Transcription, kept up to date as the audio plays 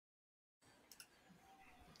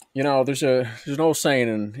You know, there's an old saying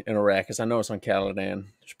in Arrakis. I know it's on Caladan.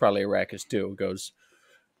 There's probably Arrakis too. It goes,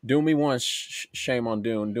 "Do me once, shame on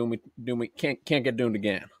Dune. Do me, can't get doomed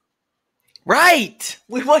again." Right.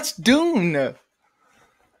 We watched Dune.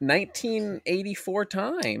 1984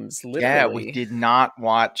 times, Yeah, we literally. did not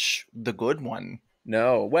watch the good one.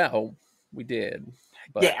 No, well, we did,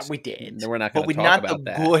 Yeah, but we did, we're not going but to we talk not the about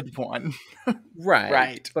that. good one. Right.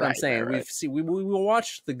 Right, But I'm right, right, saying right, we will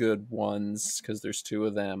watch the good ones because there's two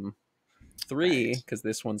of them. Three, right. because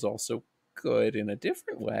this one's also good in a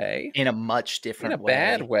different way. In a much In a different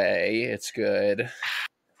bad way. way, it's good.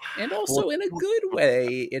 And Well, also in a good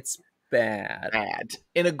way, it's bad. bad.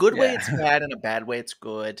 In a good way, it's Yeah. bad. In a bad way, it's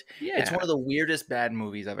good. It's one Yeah. of the weirdest bad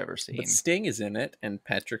movies I've ever But seen. Sting is in it, and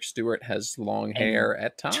Patrick Stewart has long And hair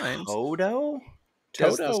at times. Toto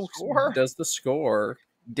does the Toto score. does the score.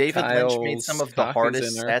 David Lynch made some Kyle's of the cock is in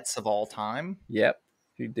hardest there. sets of all time. Yep,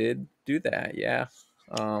 he did do that. Yeah.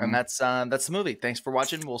 And that's the movie. Thanks for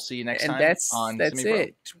watching. We'll see you next And time that's on that's Semi Pro.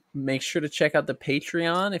 it. Make sure to check out the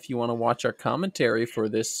Patreon if you want to watch our commentary for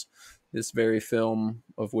this very film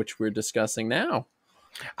of which we're discussing now.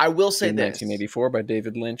 I will say Dune this: 1984 by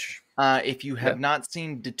David Lynch. if you have Yep. not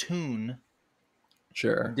seen Dune,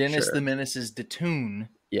 Sure. Dennis Sure. the Menace's Dune,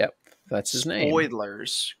 Yep. That's his name.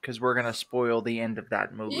 spoilers, because we're gonna spoil the end of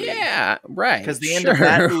that movie. Yeah. Right. Because the end sure. of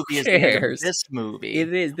that movie is the end of Cares? this movie.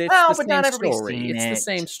 It is. It's Well, the but same not everybody's story. seen It's the it.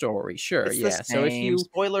 same story. Sure. It's the Yeah. So same.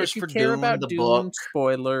 Spoilers if you for care Dune, about the Dune, book.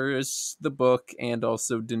 spoilers, the book, and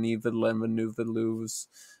also Denis Villeneuve's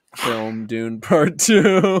film Dune Part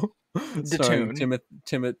Two, starring Dune.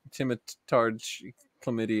 Timothée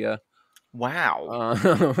Chlamydia. Wow.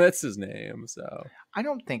 That's his name. So I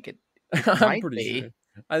don't think it I'm might pretty be. sure.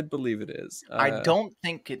 I believe it is. I don't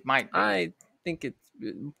think it might be. I think it's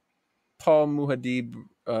Paul Muad'Dib,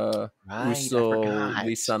 Right, I Usul, forgot.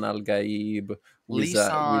 Lisan Al Gaib,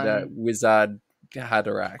 Lisan Wizard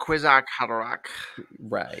Haderach. Quizak Haderach.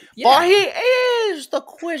 Right. For Yeah. he is the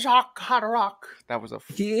Quizak Haderach. That was a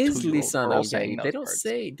He is 2-year-old Lisan girl Al saying Gaib. They those don't words.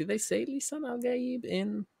 say, do they say Lisan Al Gaib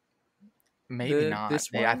in Maybe not. this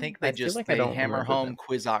I one? think I feel like I they don't hammer remember home them.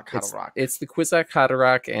 Quizak Haderach. It's the Quizak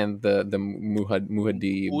Haderach and the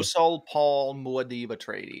Muad'Dib. Usul Paul Muad'Dib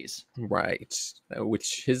Atreides. Right.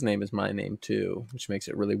 Which his name is my name too, which makes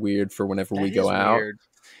it really weird for whenever we That go is out. weird.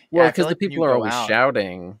 Well, Yeah, I feel because like the when you people are go always out,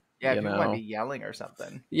 shouting. yeah, You people might know? be yelling or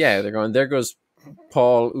something. Yeah, they're going, there goes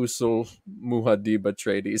Paul Usul Muad'Dib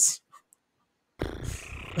Atreides.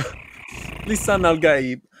 Lisan Al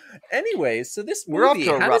Gaib. Anyway, so this We're off movie,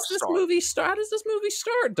 to a how rough does this start. movie start? How does this movie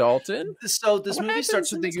start, Dalton? So this What movie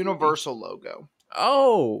starts happens in with the this movie? Universal logo.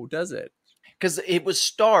 Oh, does it? Because it was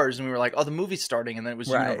stars, and we were like, "Oh, the movie's starting," and then it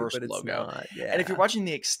was Right, Universal but it's logo. not. Yeah. And if you're watching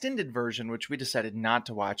the extended version, which we decided not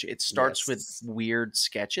to watch, it starts with Yes. weird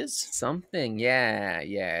sketches. Something, yeah,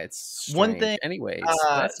 it's strange. One thing, Anyways,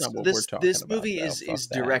 that's not what we're talking this about. movie though. is Fuck that.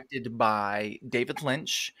 directed by David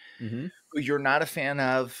Lynch, Mm-hmm. who you're not a fan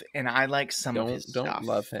of, and I like some of his Don't stuff.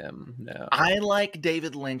 love him. No, I like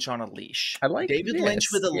David Lynch on a leash. I like David Lynch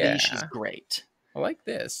this, with a leash is yeah. great. I like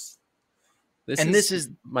this. This is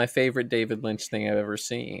my favorite David Lynch thing I've ever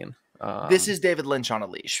seen. This is David Lynch on a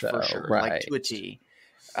leash for sure, like to a right. T.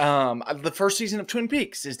 The first season of Twin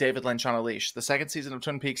Peaks is David Lynch on a leash. The second season of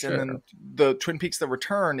Twin Peaks, Sure. and then the Twin Peaks: The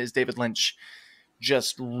Return is David Lynch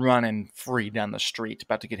just running free down the street,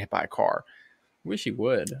 about to get hit by a car. Wish he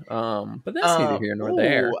would. But that's neither here nor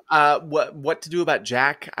there. What to Do About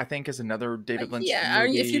Jack, I think, is another David Lynch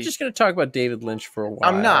movie. If you're just going to talk about David Lynch for a while,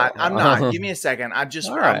 I'm not. Give me a second. I'm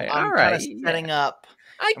kind of setting up.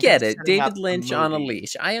 I get it. David Lynch on a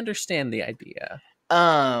leash. I understand the idea.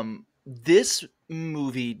 This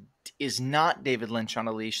movie is not David Lynch on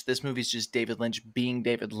a leash. This movie is just David Lynch being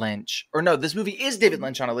David Lynch. Or no, this movie is David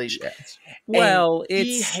Lynch on a leash. Yes. Well,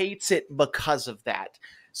 he hates it because of that.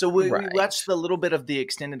 So we watched a little bit of the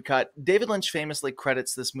extended cut. David Lynch famously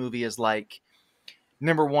credits this movie as like,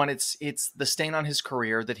 number one, it's the stain on his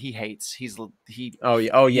career that he hates. David,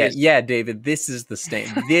 this is the stain.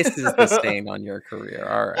 This is the stain on your career.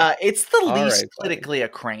 All right. It's the least critically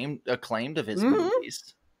acclaimed of his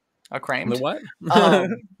movies. Acclaimed. The what?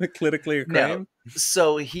 The critically acclaimed. No.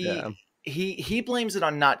 So he blames it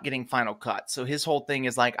on not getting final cut. So his whole thing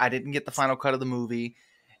is like, I didn't get the final cut of the movie,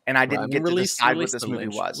 and I didn't get to decide what this movie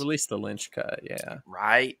was. Release the Lynch cut, yeah.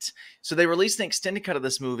 Right. So they released an extended cut of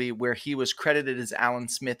this movie where he was credited as Alan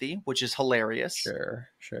Smithy, which is hilarious. Sure.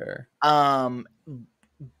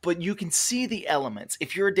 But you can see the elements.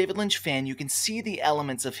 If you're a David Lynch fan, you can see the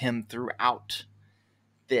elements of him throughout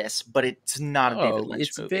this, but it's not a David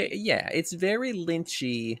Lynch movie. It's very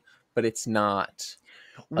Lynchy, but it's not.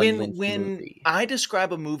 a Lynch When movie. I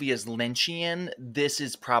describe a movie as Lynchian, this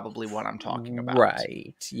is probably what I'm talking about.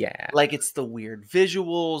 Right. Yeah. Like, it's the weird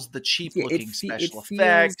visuals, the cheap Yeah, looking special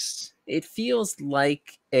effects. it feels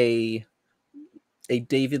like a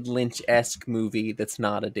David Lynch-esque movie that's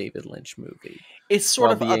not a David Lynch movie, It's sort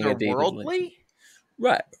while of being a David Lynch. otherworldly.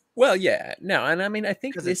 Right. Well, yeah. No, and I mean, I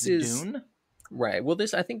think Because this it's is Dune. right. Well,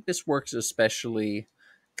 I think this works especially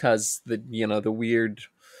because the weird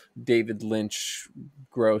David Lynch,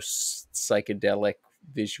 gross psychedelic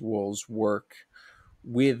visuals work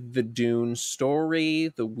with the Dune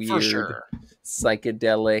story, the For weird sure.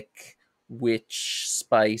 psychedelic witch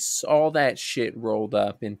spice, all that shit rolled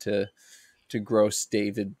up into gross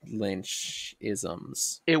David Lynch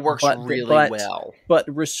isms. It works But really but well. but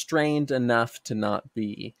restrained enough to not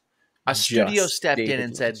be A studio just stepped in David and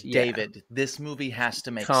Lynch. said, Yeah. David, this movie has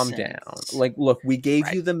to make Calm sense. down. Like, look, we gave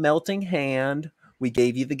Right. you the melting hand. We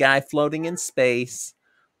gave you the guy floating in space.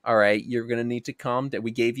 All right, you're gonna need to calm down.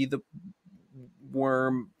 We gave you the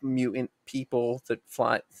worm mutant people that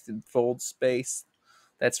fold space.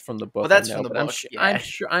 That's from the book. Well, that's I know, from the but book.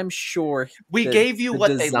 I'm sure. We gave you the what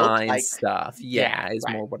they look design like. stuff. Yeah, is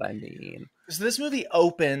right. more what I mean. So this movie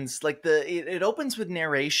opens like it opens with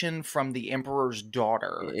narration from the Emperor's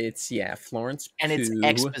daughter. It's Florence and Pugh. it's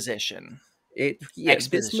exposition.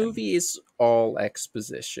 This movie is all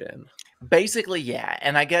exposition. Basically, yeah.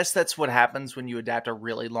 And I guess that's what happens when you adapt a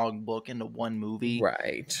really long book into one movie.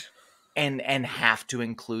 Right. And have to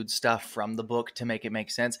include stuff from the book to make it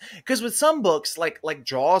make sense. Because with some books, like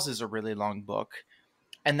Jaws is a really long book.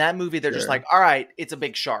 And that movie, they're just like, all right, it's a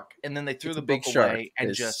big shark. And then they threw the book away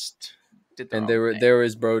and just did their own thing. There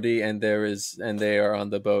is Brody and they are on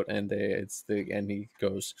the boat and he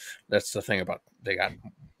goes, that's the thing about, they got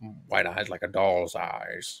white eyes like a doll's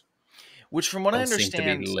eyes. Which from what I understand,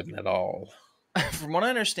 seem to be living at all. From what I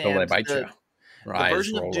understand, they bite you. The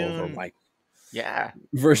version of Dune,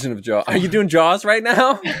 version of Jaws. Are you doing Jaws right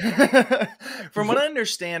now? From what I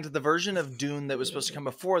understand, the version of Dune that was supposed to come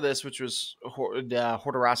before this, which was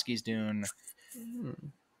Jodorowsky's Dune,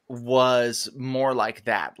 was more like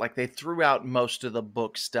that. Like they threw out most of the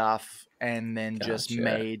book stuff and then just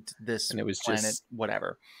made this and it was planet just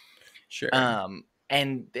whatever. Sure.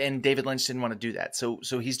 And David Lynch didn't want to do that. So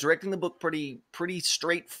he's directing the book pretty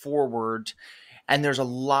straightforward. And there's a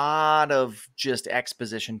lot of just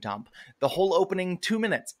exposition dump. The whole opening 2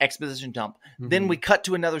 minutes, exposition dump. Mm-hmm. Then we cut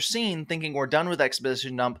to another scene thinking we're done with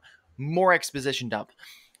exposition dump. More exposition dump.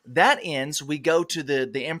 That ends. We go to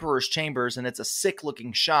the Emperor's chambers, and it's a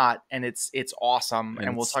sick-looking shot, and it's awesome.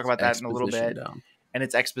 And we'll talk about that in a little bit. Dump. And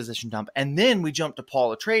it's exposition dump. And then we jump to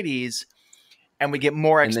Paul Atreides, and we get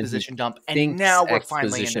more exposition dump. And now we're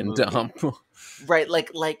finally in the movie. Dump. Right,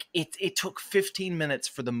 like it took 15 minutes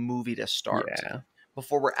for the movie to start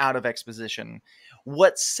before we're out of exposition.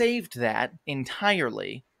 What saved that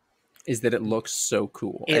entirely is that it looks so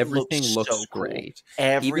cool. Everything looks so great.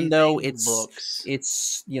 Everything even though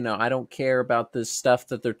it's I don't care about the stuff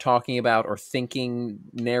that they're talking about or thinking,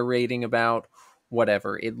 narrating about,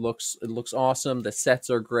 whatever. It looks awesome. The sets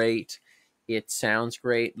are great. It sounds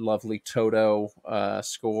great. Lovely Toto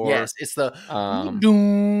score. Yes, it's the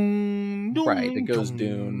Dune. Right, it goes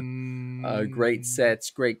Dune. Great sets,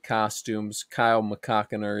 great costumes. Kyle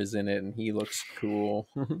MacArthur is in it, and he looks cool.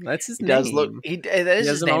 That's his name. Does look. That is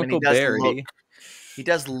his name. And he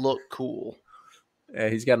does look cool. Yeah,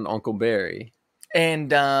 he's got an Uncle Barry. And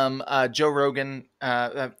Joe Rogan,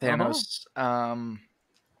 Thanos.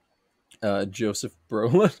 Joseph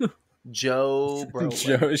Brolin. Joe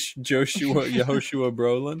Brolin. Yehoshua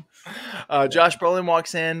Brolin. Josh Brolin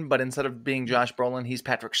walks in, but instead of being Josh Brolin, he's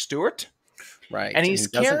Patrick Stewart. Right. And he's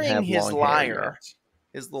carrying his lyre.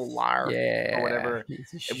 His little lyre. Yeah. Or whatever.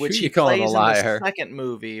 Which he plays in the second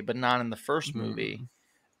movie, but not in the first movie.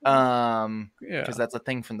 Because that's a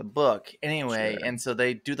thing from the book. Anyway, and so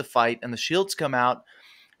they do the fight, and the shields come out,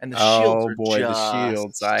 and the shields are the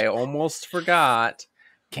shields. I almost forgot.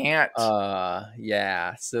 Can't.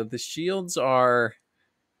 So the shields are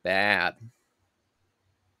bad.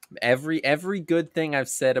 Every good thing I've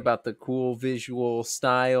said about the cool visual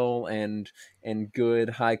style and good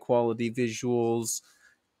high quality visuals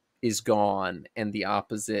is gone, and the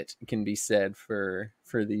opposite can be said for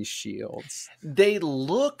these shields. They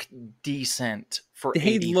look decent for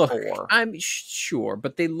 84. I'm sure,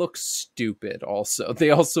 but they look stupid also. They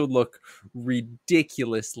also look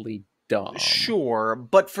ridiculously dumb. Sure,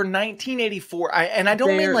 but for 1984, I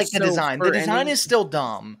don't mean like the design. The design is still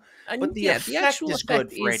dumb, but the effect is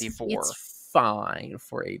good for 84. It's fine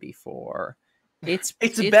for 84. It's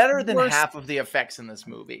it's better than worse. half of the effects in this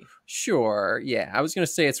movie. Sure, yeah. I was gonna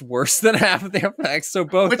say it's worse than half of the effects, so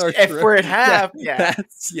both Which, are if true. we're at half, yeah.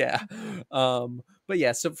 That's yeah. But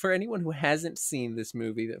yeah, so for anyone who hasn't seen this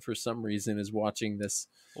movie that for some reason is watching this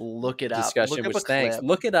Look it up. discussion, Look up which a thanks, clip.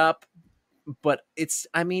 look it up. But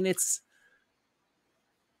I mean,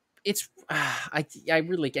 I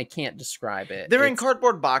really I can't describe it. They're in It's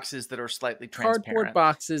cardboard boxes that are slightly transparent. cardboard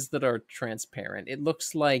boxes that are transparent. It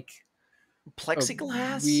looks like a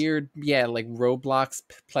Plexiglass? weird, yeah, like Roblox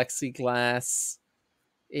plexiglass.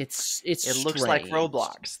 It's It looks like strange.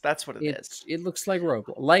 Roblox. That's what it is. It looks like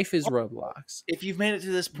Roblox. Life is Roblox. If you've made it to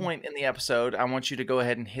this point in the episode, I want you to go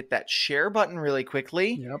ahead and hit that share button really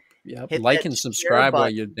quickly. Yep. Hit Like that and share subscribe while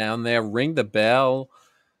button. you're down there. Ring the bell.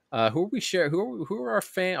 Who are we share? Who are our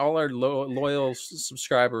all our loyal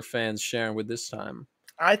subscriber fans sharing with this time?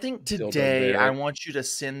 I think today Dildo I Derek. want you to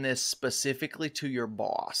send this specifically to your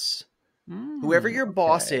boss. Whoever your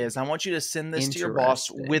boss is, I want you to send this to your boss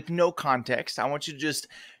with no context. I want you to just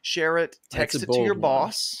share it, text it to your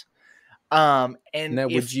boss. And now,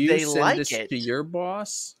 if would you they send like this it, to your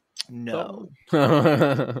boss? no.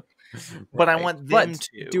 Right. But I want them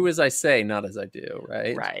to do as I say, not as I do.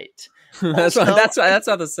 Right. Right. that's Also, that's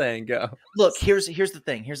how the saying goes. Look, here's the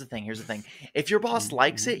thing. Here's the thing. If your boss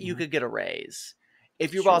likes it, you could get a raise.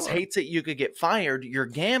 If your boss hates it, you could get fired. You're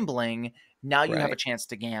gambling. Now you have a chance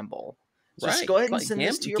to gamble. So just go ahead and send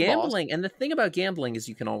this to your gambling. boss. And the thing about gambling is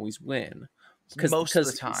you can always win. Most of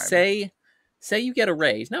the time. Say you get a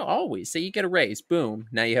raise. No, always. Say you get a raise. Boom.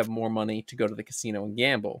 Now you have more money to go to the casino and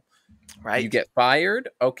gamble. Right. You get fired.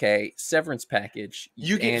 Okay. Severance package.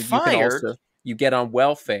 You get and fired. You get on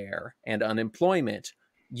welfare and unemployment.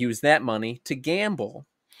 Use that money to gamble.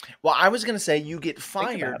 Well, I was going to say you get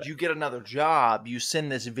fired, you get another job, you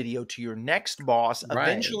send this video to your next boss. Right.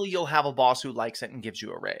 Eventually, you'll have a boss who likes it and gives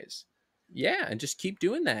you a raise. Yeah, and just keep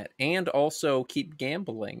doing that, and also keep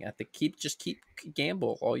gambling just keep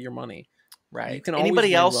gamble all your money. Right. You can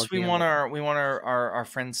Anybody else we want our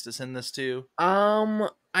friends to send this to?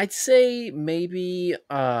 I'd say maybe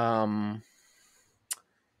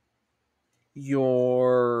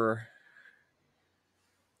your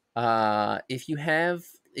if you have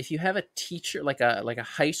a teacher like a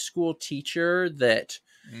high school teacher that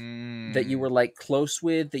you were like close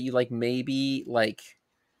with, that you like maybe like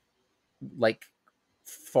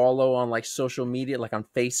follow on like social media, like on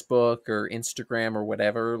Facebook or Instagram or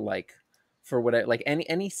whatever, like for whatever, like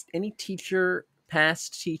any teacher,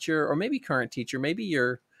 past teacher or maybe current teacher, maybe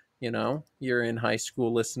you're in high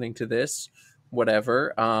school listening to this,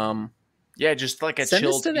 whatever. Yeah, just like a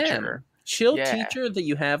chill teacher. Teacher that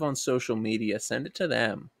you have on social media, send it to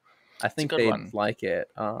them. I think they'd like it.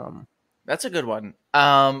 That's a good one.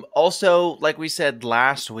 Also, like we said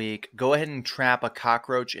last week, go ahead and trap a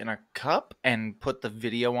cockroach in a cup and put the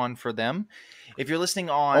video on for them. If you're listening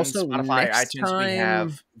on Spotify, iTunes, we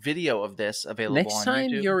have video of this available on YouTube. Next time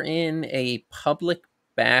you're in a public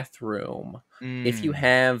bathroom, if you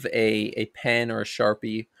have a pen or a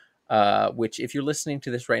Sharpie, which if you're listening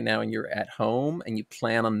to this right now and you're at home and you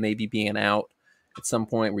plan on maybe being out at some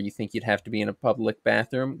point where you think you'd have to be in a public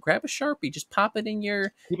bathroom, grab a Sharpie, just pop it in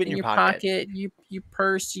your pocket, your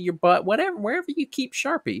purse, your butt, wherever you keep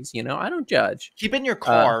Sharpies. I don't judge. Keep it in your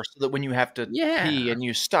car so that when you have to pee and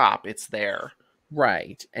you stop, it's there.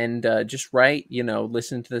 Right. And just write,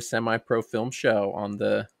 listen to the Semi-Pro Film Show on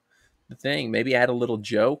the thing. Maybe add a little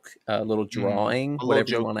joke, a little drawing, whatever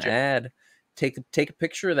you want to add. Take a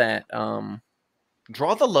picture of that.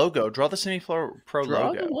 Draw the logo. Draw the Semi-Pro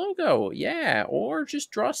logo. Draw the logo, yeah. Or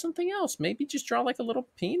just draw something else. Maybe just draw like a little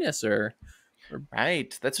penis or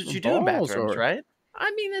right. That's what you do in bathrooms, right?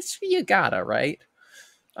 I mean, you gotta, right?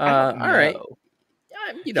 All right.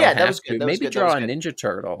 You don't have to. Maybe draw a Ninja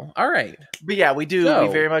Turtle. All right. But yeah, we do. We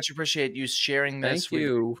very much appreciate you sharing this. Thank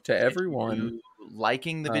you to everyone.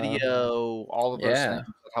 Liking the video, all of those things.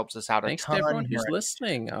 That helps us out a ton. Thanks to everyone who's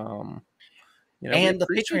listening. And the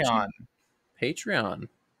Patreon. Patreon.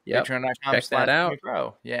 Yep. Patreon.com. Check that out.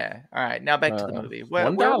 Pro. Yeah. All right. Now back to the movie. Where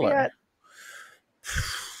 $1. Are we at?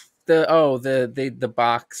 The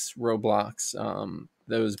box Roblox.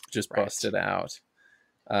 Those just busted out.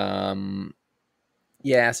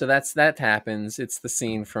 Yeah. So that happens. It's the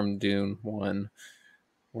scene from Dune 1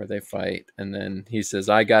 where they fight, and then he says,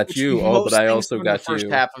 "I got you." Oh, but I also got you. The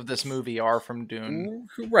first half of this movie are from Dune.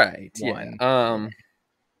 Right. 1. Yeah.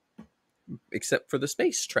 Except for the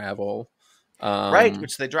space travel. Right,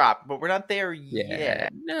 which they dropped, but we're not there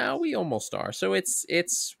yet. No, we almost are. So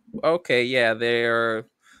it's okay. Yeah, they're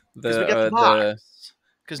the box.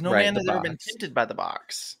 because no Right, man the has ever been box. tempted by the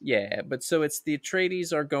box. Yeah, but so it's the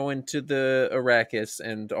Atreides are going to the Arrakis,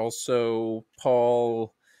 and also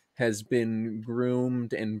Paul has been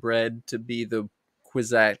groomed and bred to be the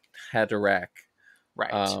Kwisatz Haderach. Right.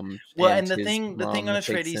 Well, And and his the thing on mom takes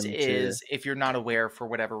Atreides him to is, if you're not aware for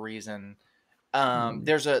whatever reason, mm,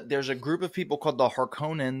 there's a group of people called the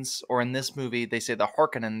Harkonnens, or in this movie they say the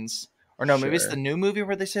Harkonnens, or no, maybe it's the sure. new movie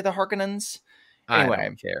where they say the Harkonnens. I Anyway,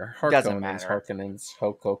 don't care. doesn't Harkonnens, matter. Harkonnens,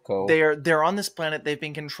 Hokoko. They're on this planet. They've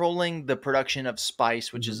been controlling the production of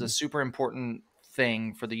spice, which is a Mhm. super important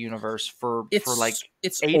thing for the universe for like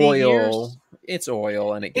It's 80 oil. years. It's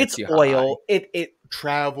oil, and it It's gets you high. oil. It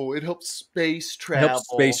travel. It helps space It helps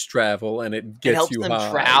travel. space travel, and it It gets helps you them high.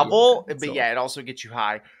 Yeah, travel, but so yeah, it also gets you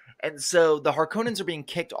high. And so the Harkonnens are being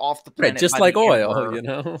kicked off the right, planet just by like the oil,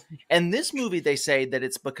 Emperor. And this movie, they say that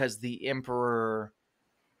it's because the Emperor,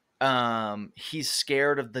 he's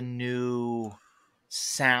scared of the new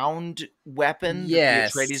sound weapon that the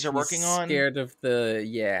Yes, Atreides are he's working on, scared of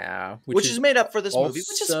which which is is made up for this movie,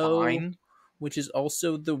 which is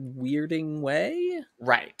also fine. the weirding way,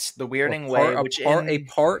 Right. The or weirding way, which a in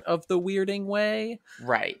part of the weirding way.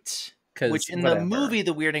 right. Which Because in the whatever, movie,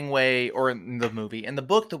 the weirding way, or in the movie, in the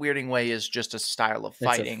book, the weirding way is just a style of it's a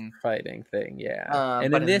fighting. fighting thing, yeah.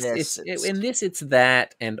 And But in in this, this, it's, it's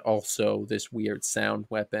that, and also this weird sound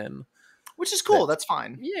weapon. which is cool. That's That's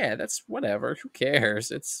fine. yeah, that's whatever. Who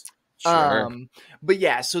cares? It's sure. Um, but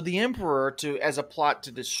yeah, so the Emperor, to as a plot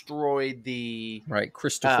to destroy the Right,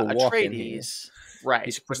 Christopher Walken here. Atreides, right?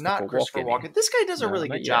 He's But Christopher not Christopher Walken here. Walken. This guy does a No, really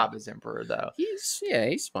not good yet. job as Emperor, though.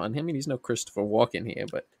 He's fun. I mean, he's no Christopher Walken here,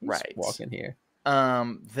 but he's Right. walking here.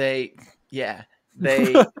 They, yeah,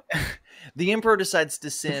 they, the Emperor decides to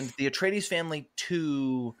send the Atreides family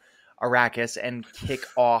to Arrakis and kick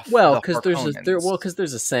off Well, the Harkonnens. because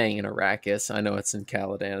there's a saying in Arrakis. I know it's in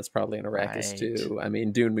Caladan. It's probably in Arrakis Right. too. I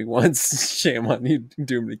mean, dune me once, shame on you.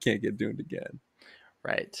 Doomed me can't get doomed again.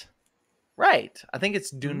 Right. Right. I think it's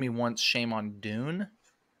Dune Hmm? Me Once, Shame on Dune.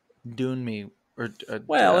 Dune Me, or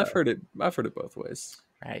Well, I've heard it. I've heard it both ways.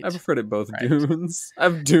 right. I've heard it both Right. dunes.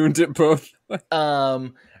 I've duned it both.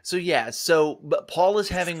 So yeah, but Paul is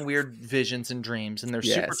having weird visions and dreams, and they're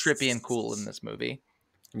super trippy and cool in Yes. this movie.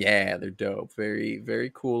 Yeah, they're dope. Very, very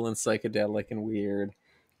cool and psychedelic and weird.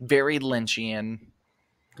 Very Lynchian.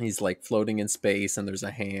 He's like floating in space, and there's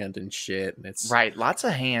a hand and shit, and it's Right, lots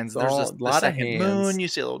of hands. There's all, this, a the lot of second hands. moon. You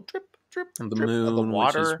see a little drip, drip, And the drip of the moon, which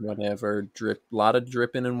is water. whatever, drip, a lot of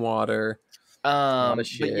dripping in water, a lot of But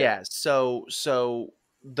shit. yeah, so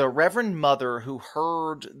the Reverend Mother who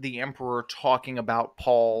heard the Emperor talking about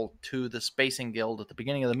Paul to the Spacing Guild at the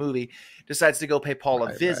beginning of the movie decides to go pay Paul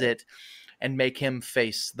a visit and make him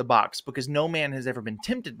face the box, because no man has ever been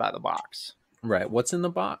tempted by the box. Right. What's in the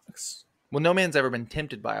box? Well, no man's ever been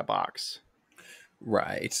tempted by a box.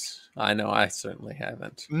 Right. I know. I certainly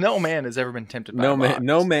haven't. No man has ever been tempted by a box.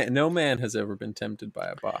 No man has ever been tempted by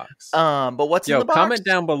a box. But what's in the box? Comment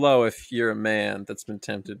down below if you're a man that's been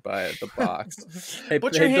tempted by the box. Hey,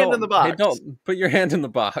 put your hand in the box. Hey, Dalton, put your hand in the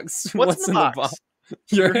box. What's in the box?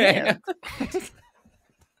 Your hand.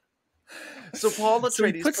 So Paul Atreides so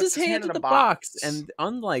he puts his hand in the box, and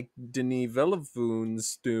unlike Denis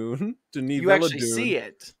Villeneuve's Dune, you actually see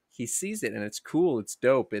it. He sees it, and it's cool. It's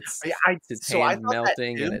dope. It's his so I hand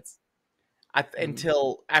melting, and it's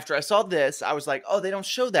until after I saw this, I was like, oh, they don't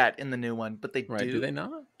show that in the new one, but they do. Do they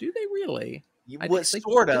not? Do they really? What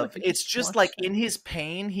sort of? It's just like in his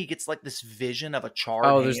pain, he gets like this vision of a charred.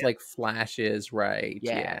 Oh, there's like flashes, right?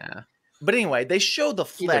 Yeah. But anyway, they show the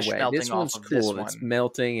flesh melting this one's off of cool. this one. It's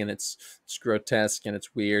melting, and it's grotesque, and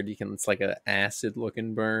it's weird. It's like an acid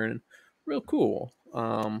looking burn. Real cool.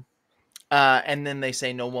 And then they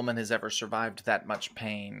say no woman has ever survived that much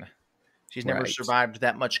pain. She's never survived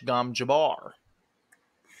that much gom jabbar.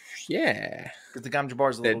 Yeah. Because the gom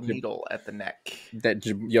jabbar is a little needle at the neck. That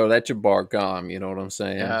jabbar gom, you know what I'm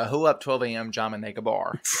saying? Who up 12 a.m. Jam and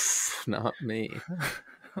Gabar? Not me.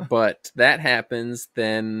 But that happens,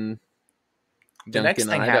 then Duncan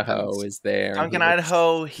Idaho is there. Duncan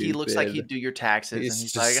Idaho, he looks like he'd do your taxes, and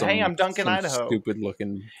he's like, "Hey, I'm Duncan Idaho." Stupid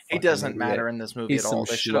looking. He doesn't matter in this movie at all.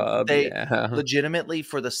 They legitimately,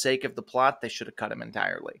 for the sake of the plot, they should have cut him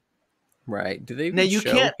entirely. Right? Do they even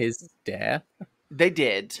show his death? They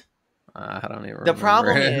did. I don't even remember. The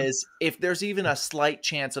problem is, if there's even a slight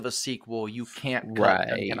chance of a sequel, you can't cut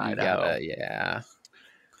Duncan Idaho.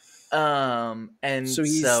 And so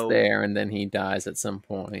he's there, and then he dies at some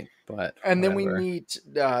point. But then we meet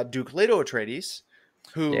Duke Leto Atreides,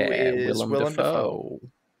 who is Willem Dafoe,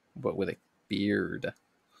 but with a beard.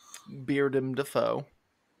 Beardem Dafoe.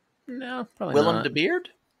 No, probably Willem not. the Beard.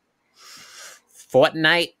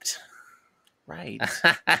 Fortnite. Right.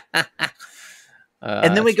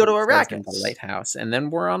 And then we go to Arrakis. The lighthouse, and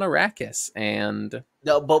then we're on Arrakis, and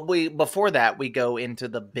no, but before that we go into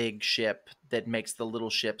the big ship that makes the little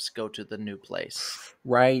ships go to the new place.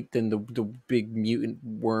 Right, then the big mutant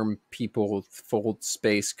worm people fold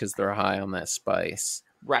space because they're high on that spice.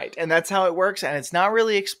 Right, and that's how it works, and it's not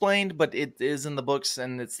really explained, but it is in the books,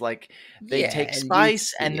 and it's like they take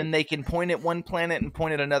spice, and then they can point at one planet and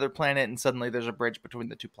point at another planet, and suddenly there's a bridge between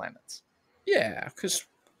the two planets. Yeah, because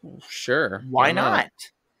sure. Why not?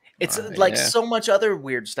 It's like so much other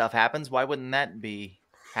weird stuff happens. Why wouldn't that be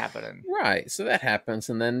happening? Right, so that happens,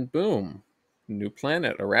 and then boom, new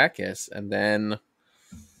planet, Arrakis, and then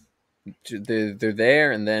they're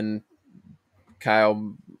there, and then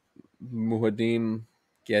Kyle Muhadim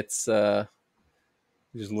gets this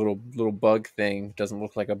little bug thing. Doesn't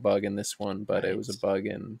look like a bug in this one, but it was a bug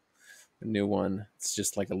in the new one. It's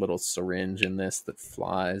just like a little syringe in this that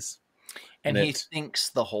flies, and he thinks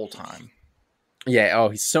the whole time. Yeah. Oh,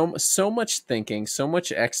 he's so much thinking, so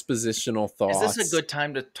much expositional thoughts. Is this a good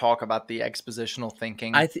time to talk about the expositional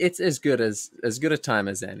thinking? It's as good a time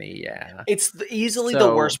as any. Yeah. It's easily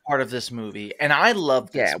the worst part of this movie, and I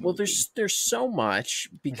love this. Yeah. Well, movie. there's so much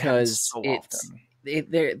because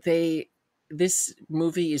this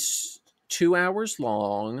movie is 2 hours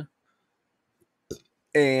long,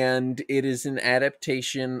 and it is an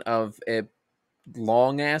adaptation of a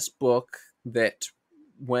long ass book that,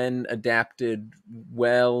 when adapted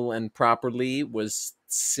well and properly, was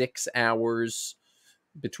 6 hours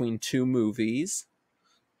between two movies.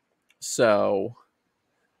 So,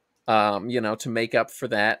 to make up for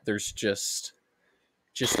that, there's just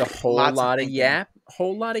a whole lot of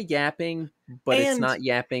yapping, but it's not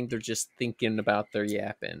yapping. They're just thinking about their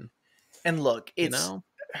yapping. And look, it's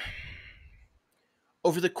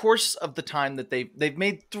over the course of the time that they've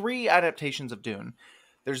made 3 adaptations of Dune.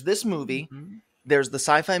 There's this movie. Mm-hmm. There's the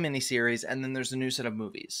sci-fi miniseries, and then there's a new set of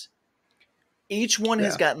movies. Each one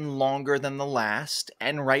has gotten longer than the last,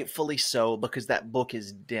 and rightfully so, because that book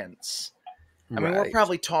is dense. I mean, we're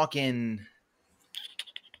probably talking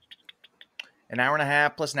an hour and a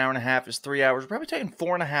half plus an hour and a half is 3 hours. We're probably taking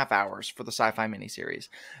 4.5 hours for the sci-fi miniseries.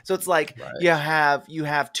 So it's like you have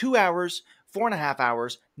 2 hours, 4.5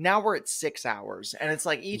 hours. Now we're at 6 hours, and it's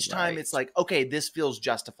like each time it's like, okay, this feels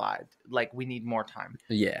justified. Like we need more time.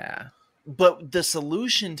 Yeah. But the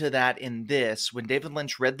solution to that in this, when David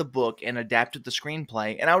Lynch read the book and adapted the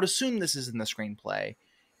screenplay, and I would assume this is in the screenplay,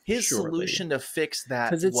 his solution to fix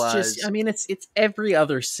that was... just, I mean, it's every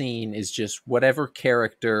other scene is just whatever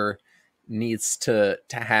character needs to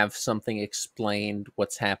have something explained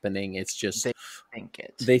what's happening. It's just...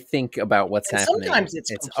 They think about what's happening. Sometimes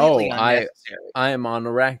it's completely unnecessary. I am on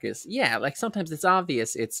Arrakis. Yeah, like sometimes it's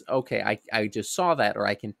obvious. It's, okay, I just saw that, or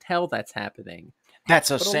I can tell that's happening.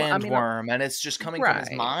 That's a sandworm, and it's just coming from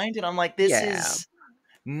his mind, and I'm like, this is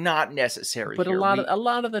not necessary. But here. a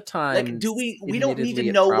lot of the time, like, we don't need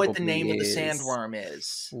to know what the name of the sandworm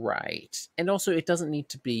is, right? And also, it doesn't need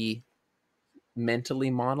to be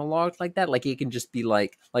mentally monologued like that. Like, it can just be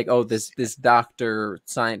like oh, this doctor,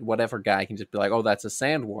 science, whatever guy can just be like, oh, that's a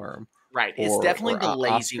sandworm, right? It's definitely the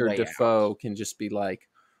lazy Oscar way Defoe out. Can just be like,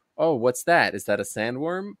 oh, what's that? Is that a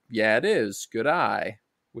sandworm? Yeah, it is. Good eye.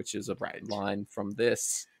 Which is a line from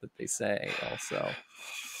this that they say also.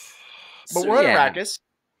 But we're at Arrakis.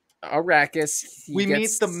 Arrakis. We meet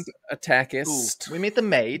the Attackist. We meet the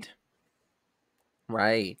maid.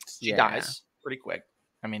 Right. She dies pretty quick.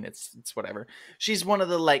 I mean, it's whatever. She's one of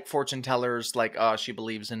the like fortune tellers. Like, she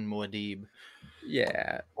believes in Muad'Dib.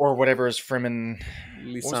 Yeah. Or whatever is Fremen.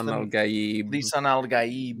 Lisan al-Gaib. Lisan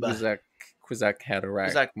al-Gaib. Kwisatz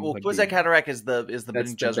Haderach. Kwisatz Haderach is the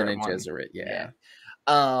Bene Gesserit one. Yeah.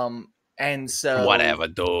 And so whatever,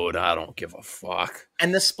 dude. I don't give a fuck.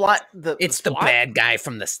 And the Splot, it's the bad guy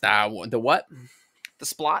from the Star Wars. The what? The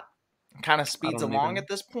Splot kind of speeds along at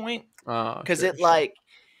this point because sure.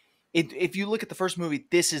 If you look at the first movie,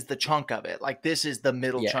 this is the chunk of it. Like this is the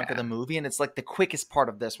middle chunk of the movie, and it's like the quickest part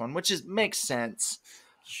of this one, which makes sense.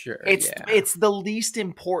 Sure, it's the least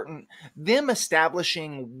important. Them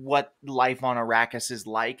establishing what life on Arrakis is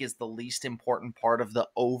like is the least important part of the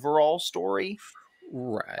overall story.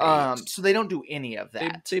 Right. So they don't do any of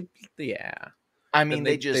that. I mean,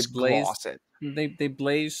 they just gloss it. They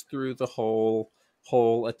blaze through the whole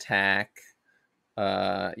attack.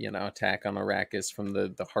 Attack on Arrakis from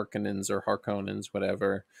the Harkonnens or Harkonnens,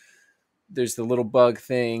 whatever. There's the little bug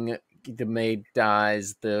thing. The maid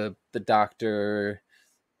dies. The doctor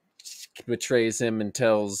betrays him and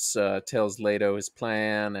tells Leto his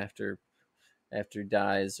plan after he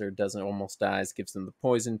dies or almost dies. Gives him the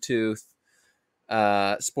poison tooth.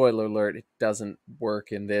 Spoiler alert, it doesn't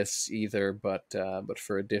work in this either, but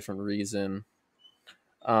for a different reason.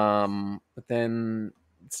 But then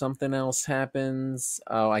something else happens.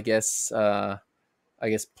 Oh, I guess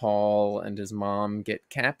Paul and his mom get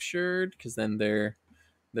captured, because then they're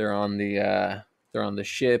on the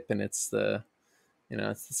ship, and it's the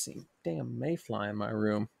it's the scene. Damn mayfly in my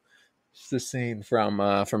room. It's the scene from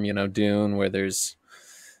Dune, where there's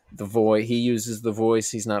the voice. He uses the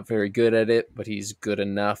voice. He's not very good at it, but he's good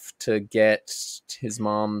enough to get his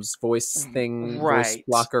mom's voice voice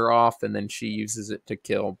blocker off, and then she uses it to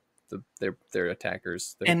kill their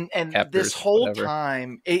attackers, and captors, this whole whatever.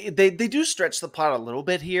 time they do stretch the plot a little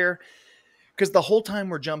bit here, because the whole time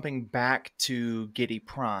we're jumping back to Giedi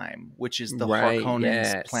Prime, which is the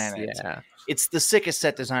Harkonnens planet. Yeah. It's the sickest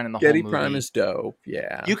set design in the whole movie. Giedi Prime is dope.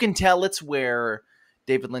 Yeah, you can tell it's where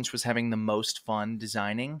David Lynch was having the most fun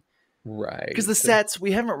designing. Right. Because the sets,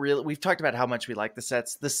 we've talked about how much we like the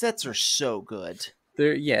sets. The sets are so good.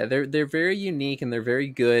 They're very unique, and they're very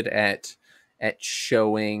good at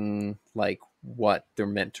showing like what they're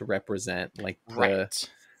meant to represent. Like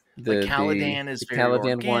the Caladan is the very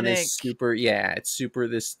Caladan organic. one is super. Yeah, it's super.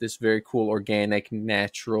 This very cool, organic,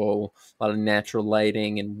 natural. A lot of natural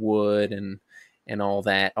lighting and wood and all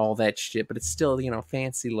that shit. But it's still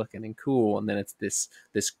fancy looking and cool. And then it's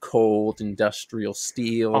this cold industrial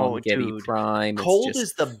steel on Giedi Prime. Cold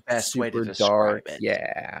is the best way to describe it.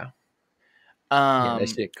 Yeah.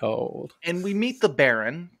 That shit cold. And we meet the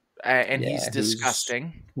Baron, and he's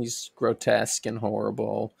disgusting. He's grotesque and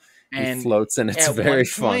horrible. And he floats, and it's very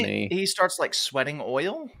funny. He starts like sweating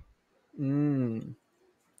oil,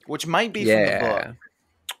 which might be from the book.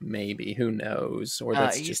 Maybe, who knows? Or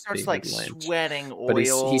that's he just starts David like Lynch. sweating oil. But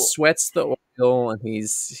he sweats the oil, and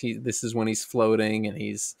this is when he's floating, and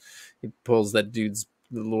he pulls that the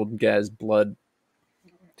little guy's blood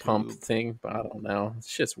pump thing. But I don't know.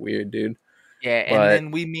 It's just weird, dude. Yeah, and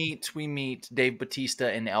then we meet Dave Bautista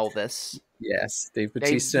and Elvis. Yes, Dave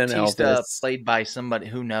Bautista and Elvis, played by somebody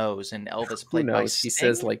who knows, and Elvis played by Sting. He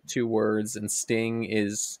says like 2 words, and Sting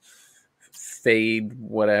is Fade,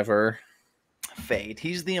 whatever. Fade.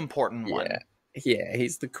 He's the important one. Yeah,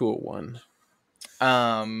 he's the cool one.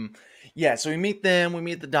 Yeah, so we meet them. We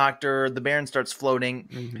meet the doctor. The Baron starts floating.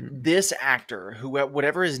 Mm-hmm. This actor,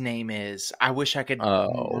 whatever his name is, I wish I could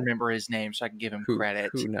remember his name so I could give him credit.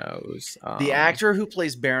 Who knows? The actor who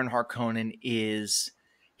plays Baron Harkonnen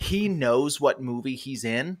he knows what movie he's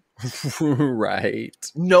in. Right.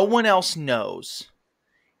 No one else knows.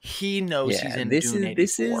 He knows he's in Dune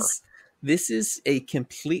 84. This is a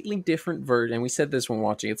completely different version. We said this when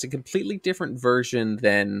watching. It's a completely different version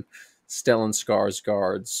than Stellan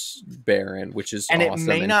Skarsgård's Baron, which is and awesome,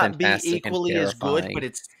 it may not be equally as good, but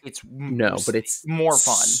it's more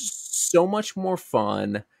fun. So much more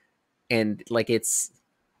fun, and like it's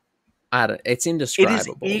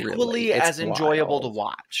indescribable. It is equally as enjoyable to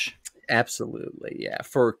watch. Absolutely, yeah,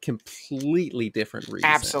 for completely different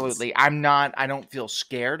reasons. Absolutely, I don't feel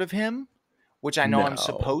scared of him, which I know I'm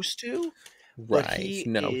supposed to. Right?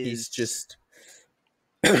 He's just.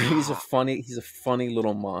 he's a funny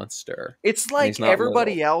little monster. It's like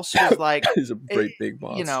everybody else was like he's a great big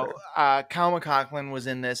monster. Kyle MacLachlan was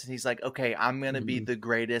in this, and he's like, okay, I'm gonna be the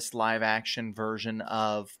greatest live action version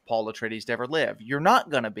of Paul Atreides to ever live. You're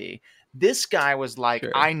not gonna be. This guy was like,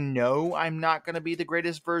 I know I'm not gonna be the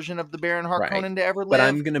greatest version of the Baron Harkonnen to ever live, but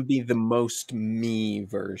I'm gonna be the most me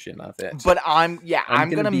version of it. But I'm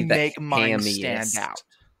gonna make mine stand out.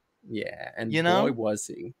 Yeah, and boy was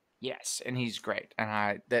he. Yes, and he's great,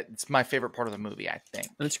 and that's my favorite part of the movie, I think.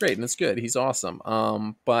 And it's great, and it's good. He's awesome.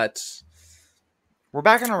 But we're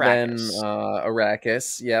back on Arrakis. Then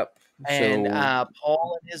Arrakis, yep. And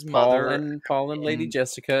Paul and his mother, Paul and Lady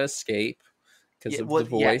Jessica escape because of the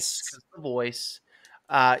voice. Yes, because of the voice.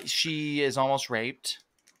 She is almost raped.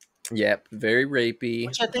 Yep, very rapey.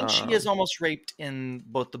 Which I think she is almost raped in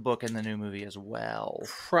both the book and the new movie as well.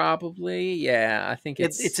 Probably, yeah. I think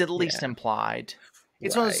it's at least implied.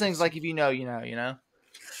 It's one of those things like if you know, you know.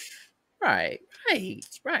 Right.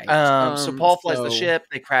 So Paul flies the ship.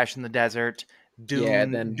 They crash in the desert.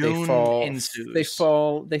 Dune ensues. They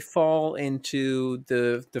fall into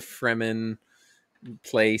the Fremen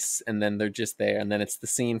place, and then they're just there. And then it's the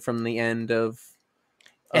scene from the end of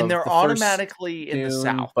and they're automatically in the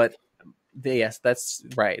south. But yes, that's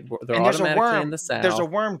right. They're automatically in the south. There's a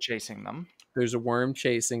worm chasing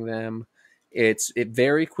them. It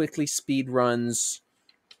very quickly speed runs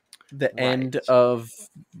the end of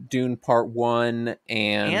Dune Part 1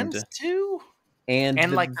 and 2 and the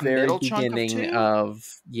like the very middle beginning chunk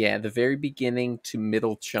of 2? the very beginning to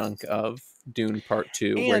middle chunk of Dune Part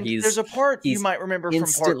 2, where And there's a part you he's might remember from part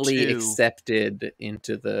instantly 2. accepted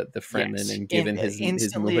into the Fremen Yes, and given his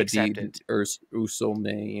instantly Muad'Dib accepted. Usul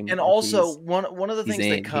name. And Like also one of the he's things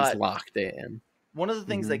they in, he's cut, locked in. one of the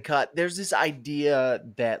things Hmm. they cut, there's this idea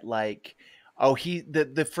that like, oh,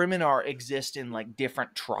 the Fremen are exist in like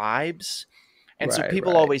different tribes. And so Right,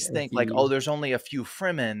 people right. always And think like, oh, there's only a few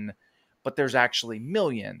Fremen, but there's actually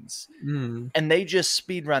millions. mm, And they just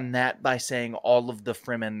speed run that by saying all of the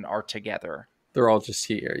Fremen are together, they're all just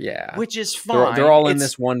here. Yeah, which is they're fine. all in It's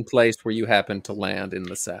this one place where you happen to land in the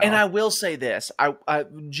And south. I will say this. I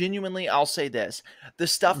genuinely I'll say this. The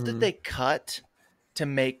stuff that Mm, they cut to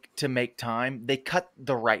make time, they cut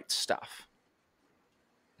the right stuff.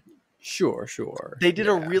 sure, sure. They did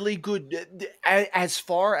a Yeah, really good as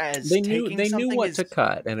far as taking they knew something what as to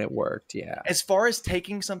cut, and it worked. Yeah. as far as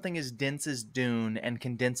taking something as dense as Dune and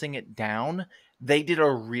condensing it down, they did a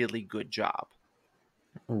really good job.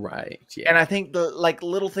 Right. And I Yeah. think the like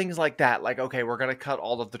little things like that, like okay, we're gonna cut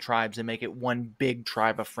all of the tribes and make it one big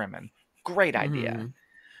tribe of Fremen. Great idea.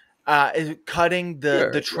 Hmm. Is cutting the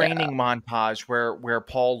Sure. Yeah. training montage where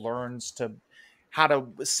Paul learns to how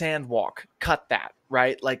to sand walk. Cut that,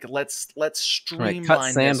 right? Like let's Right. Cut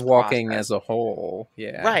streamline sand this walking process. as a whole.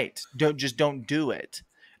 Yeah. Right. Don't do it.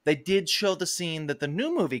 They did show the scene that the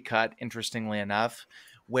new movie cut, interestingly enough,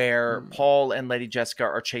 where Mm, Paul and Lady Jessica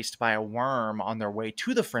are chased by a worm on their way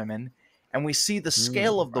to the Fremen, and we see the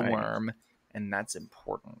scale of the right. worm, and that's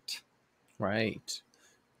important. Right.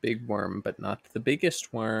 Big worm, but not the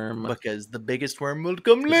biggest worm. Because the biggest worm will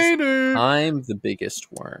come 'Cause later. I'm the biggest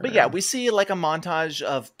But yeah, worm. we see like a montage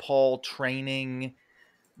of Paul training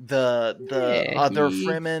the Yeah. other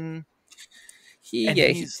Fremen, and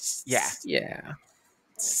Yeah.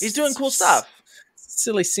 he's doing cool stuff.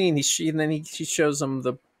 Silly scene. And then he shows him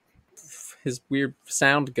his weird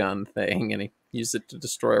sound gun thing, and he used it to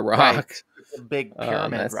destroy a Right, rock. it's a big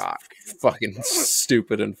pyramid That's rock. fucking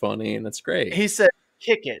stupid and funny, and it's great. He said,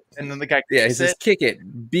 "Kick it," and then the guy Yeah, he kicks says, it, "Kick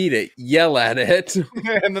it, beat it, yell at it."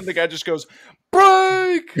 and then the guy just goes,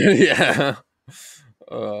 "Break!" Yeah.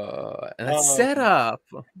 And it's set Um, up.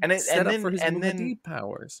 and Set up for his and then Muad'Dib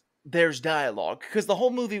powers. there's dialogue because the whole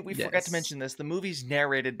movie, we forgot to Yes. mention this. The movie's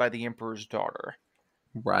narrated by the Emperor's daughter,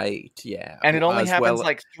 Right. Yeah. and it only As happens well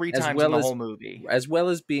like three as times in well the as whole movie as well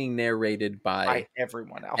as being narrated by by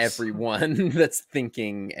everyone else. everyone that's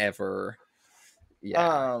thinking ever.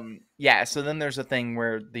 Yeah. Yeah, so then there's a thing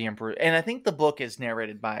where the Emperor, and I think the book is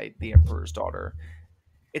narrated by the Emperor's daughter.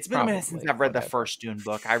 It's been a minute since Probably. I've read the Whatever. first Dune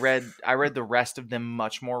book. I read the rest of them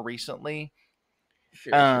much more recently.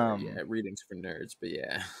 Sure. Yeah. Readings for nerds, but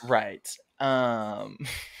yeah. Right.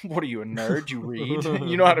 What are you, a nerd? You read?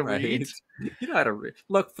 You know how to read? Right. You know how to read.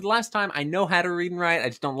 Look, for the last time, I know how to read and write. I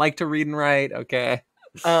just don't like to read and write. Okay.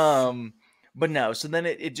 But no, so then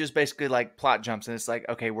it just basically like plot jumps and it's like,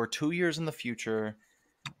 okay, we're 2 years in the future.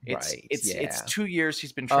 It's Right. it's it's Yeah. 2 years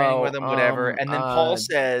he's been training with Oh, him, whatever. And then Paul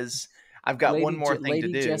says, I've got one more thing to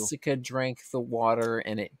Lady do. Jessica drank the water,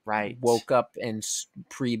 and it Right. woke up and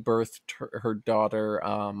pre-birthed her daughter,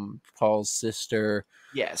 Paul's sister.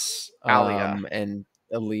 Yes. Alia. And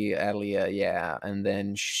Alia, yeah, and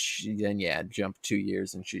then jumped 2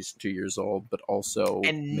 years, and she's 2 years old, but also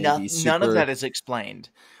And maybe none of super that is explained.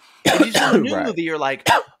 If you see the new right. movie, you're like,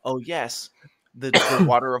 oh yes, the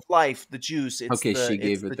water of life, the juice. It's Okay, she it's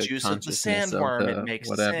gave the it the juice of the consciousness of sandworm. It the makes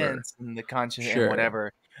whatever. sense, and the conscious and Sure.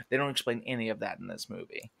 whatever. They don't explain any of that in this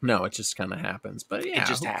movie. No, it just kind of happens. But yeah, It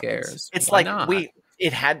just who happens. cares? It's Why like not?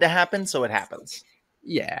 it had to happen, so it happens.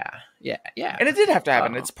 Yeah. And it did have to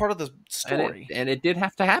happen. It's part of the story. And it did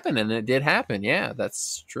have to happen, and it did happen. Yeah,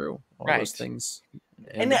 that's true. All Right. those things.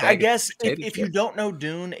 And I guess if you don't know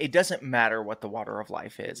Dune, it doesn't matter what the water of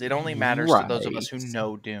life is. It only matters to those of us who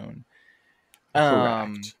know Dune.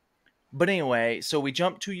 Correct. But anyway, so we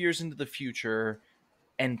jump 2 years into the future,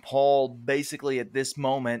 and Paul basically at this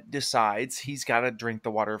moment decides he's got to drink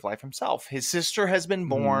the water of life himself. His sister has been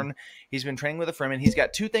born. He's been training with a Fremen. He's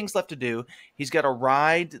got two things left to do. He's got to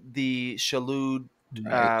ride the Shalud.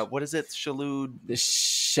 Right. What is it? Shalud? The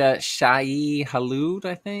Shai Halud,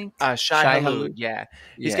 I think. Shai Halud. Yeah.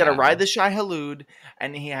 He's got to ride the Shai Halud,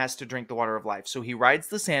 and he has to drink the water of life. So he rides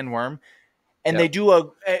the sandworm. And they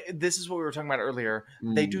do this is what we were talking about earlier.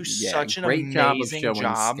 They do such an great amazing job of showing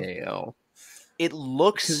job. scale. It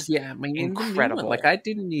looks incredible. Like I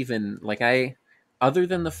didn't even other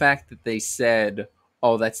than the fact that they said,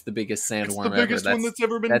 "Oh, that's the biggest sandworm ever." Biggest one that's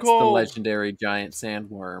ever been that's called. the legendary giant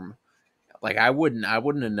sandworm. Like I wouldn't have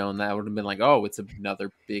known that. I would have been like, "Oh, it's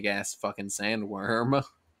another big ass fucking sandworm."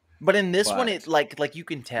 But in this one, it like you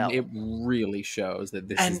can tell it really shows that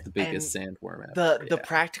this is the biggest sandworm ever. The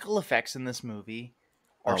practical effects in this movie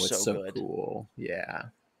are Oh, it's so so good. cool. Yeah.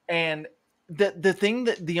 And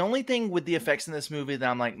the only thing with the effects in this movie that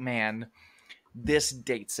I'm like, man, this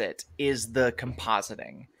dates it, is the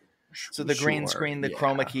compositing. So the green Sure. screen, the Yeah.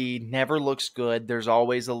 chroma key never looks good. There's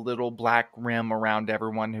always a little black rim around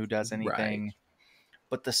everyone who does Right. anything.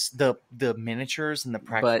 But the miniatures and the But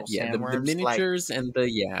practical yeah, the sandworms, miniatures and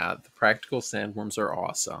the practical sandworms are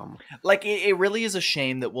awesome. it really is a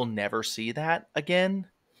shame that we'll never see that again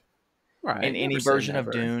in Right. any Never say version of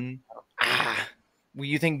never. Dune. Well,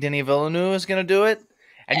 you think Denis Villeneuve is going to do it?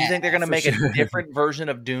 And you think they're Yeah, going to for make a sure. different version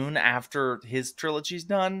of Dune after his trilogy's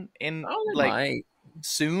done in Oh, they like might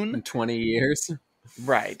soon? in 20 years.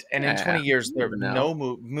 Right. And in 20 Yeah, years, you there never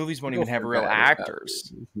know. movies won't Go even have for real bad or about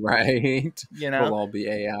actors, it. Right. you They'll know? all be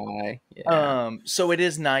AI. Yeah. So it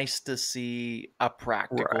is nice to see a Right.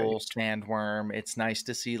 practical sandworm. It's nice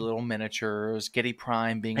to see little miniatures, Getty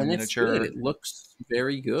Prime being a And it's good. miniature. It looks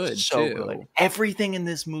very good So good. too. Everything in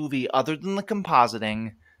this movie, other than the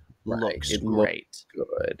compositing, Right. looks It looks great.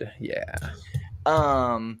 good. Yeah.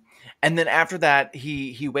 Um, and then after that,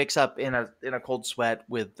 he wakes up in a cold sweat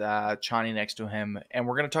with Chani next to him, and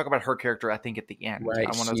we're gonna talk about her character. I think at the end, I Right.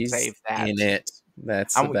 want to She's save that. in it.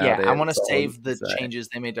 That's Yeah, about I it. want to That's all you save can the say. changes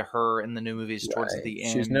they made to her in the new movies towards Right. the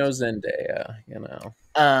She's end. no Zendaya, you know.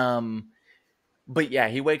 Um, but yeah,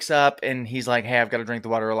 he wakes up and he's like, "Hey, I've got to drink the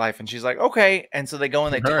water of life," and she's like, "Okay," and so they go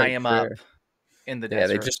and they All tie right, him up sure. in the Yeah,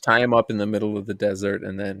 they desert, just tie him up in the middle of the desert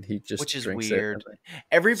and then he which just is drinks it. weird.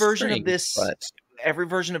 Every version of Strange, this, but every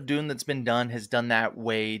version of Dune that's been done has done that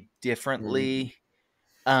way mm, differently.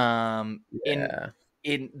 In yeah.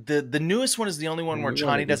 the newest one is the only The one where new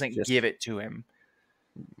one Chani it was doesn't give just it to him.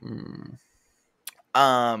 mm,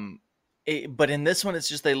 Um, but in this one, it's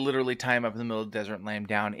just they literally tie him up in the middle of the desert and lay him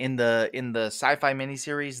down. In the sci-fi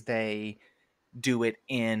miniseries, they do it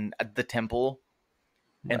in the temple,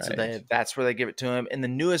 and so right. that's where they give it to him. In the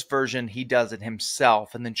newest version, he does it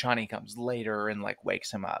himself, and then Chani comes later and like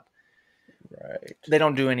wakes him up. Right. They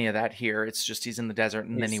don't do any of that here. It's just he's in the desert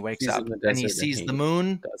and then he wakes He's in up the and he desert and sees the he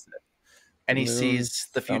moon does it. The and he moon sees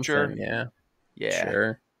the something, future. yeah. Yeah,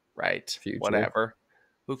 Sure. right. Future. Whatever.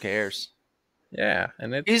 Who cares? Yeah,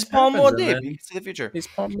 and it He's Paul happens and Muad'Dib. He then can see the future. he's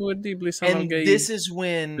Muad'Dib lisan And al-Gaib this is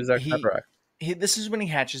when Bizarre Cataract. this is when he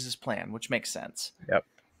hatches his plan, which makes sense. Yep.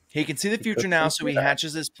 He can see the He future took now, some so he shit out.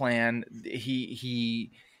 hatches his plan.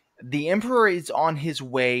 The Emperor is on his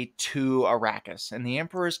way to Arrakis, and the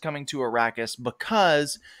Emperor is coming to Arrakis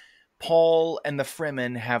because Paul and the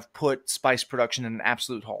Fremen have put spice production in an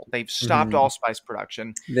absolute halt. They've stopped Mhm. all spice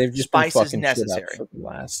production. They've just been Spice is fucking shit up necessary. for the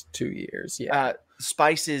last 2 years. Yeah.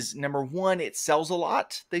 Spice is number one. It sells a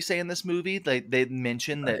lot. They say in this movie, they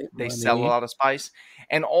mention that Right. they sell a Money. lot of spice,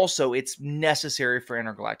 and also it's necessary for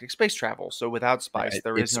intergalactic space travel. So without spice, Right.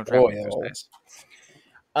 there is It's no traveling through oil. space.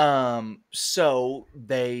 So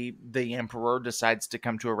the Emperor decides to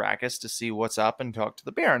come to Arrakis to see what's up and talk to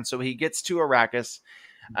the Baron. So he gets to Arrakis.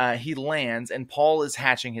 He lands, and Paul is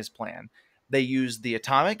hatching his plan. They use the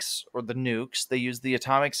atomics or the nukes. They use the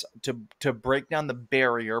atomics to break down the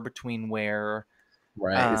barrier between where.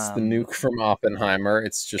 Right. It's the nuke from Oppenheimer.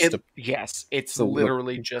 It's just It's it's a little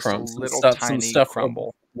literally just a crumb, little some tiny stuff,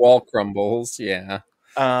 crumble. wall crumbles. Yeah.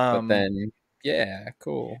 But Um, then, yeah,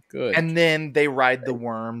 cool, good. and then they ride the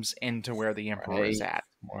worms into where the Emperor is Right. at.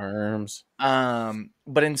 Worms.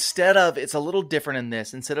 But it's a little different in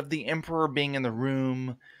this. Instead of the Emperor being in the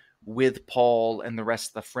room with Paul and the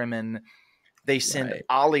rest of the Fremen, they send Right.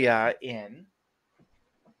 Alia in,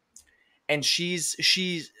 and she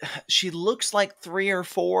looks like 3 or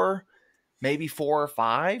 4, maybe 4 or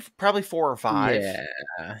 5, probably 4 or 5.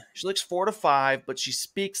 Yeah. She looks 4 to 5, but she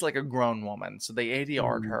speaks like a grown woman, so they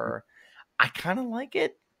ADR'd Mhm. her. I kind of like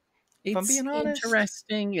it, if I'm It's being honest.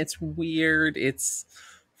 interesting. It's weird. It's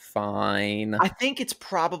fine. I think it's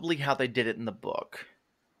probably how they did it in the book.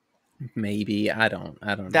 Maybe I don't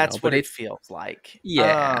know. That's But what it feels like.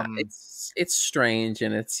 yeah, it's strange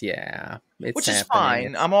and it's Which is happening. fine.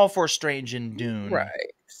 It's I'm all for strange in Dune. right.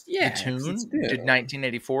 The Yeah, because it's tune? Did new.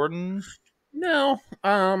 1984 Dune? No,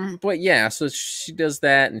 but yeah. So she does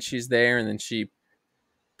that, and she's there, and then she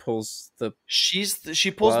pulls the She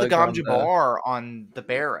pulls the plug Gom on the Jabbar on the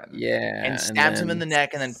Baron and yeah, and stabs him in then the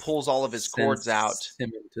neck and then pulls all of his cords out. sends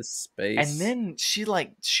him into And space. then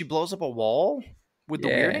she blows up a wall with the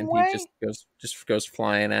Yeah, weirding and he way. just goes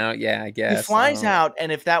flying out. Yeah, I He guess. I flies don't out,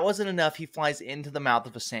 and if that wasn't enough, he flies into the mouth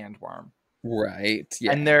of a sandworm. right.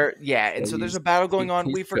 And Yeah. so there's a battle going on.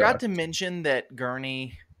 He's We forgot to cooked. mention that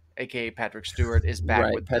Gurney, aka Patrick Stewart, is back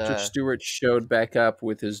Right. with Patrick the Stewart showed back up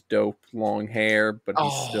with his dope long hair, but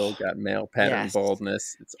he's still oh got male pattern yes,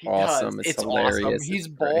 baldness. It's he does. awesome. It's It's awesome. hilarious. He's It's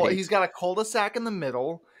bald. great. He's got a cul-de-sac in the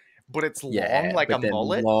middle, but it's long Yeah, like a but then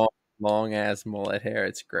mullet. long ass mullet hair.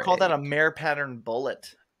 It's Call that great. a mare patterned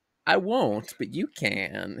bullet. I won't, but you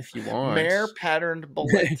can if you want. Mare patterned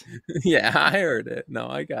bullet. Yeah, I heard it. No,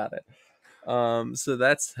 I got it. So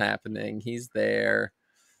that's happening. He's there.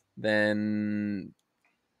 Then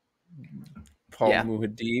Paul Yeah,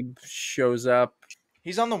 Muad'Dib shows up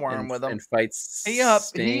he's on the worm with him. and fights He up. He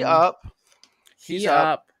Sting. up. He's He up.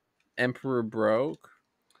 up. Emperor broke.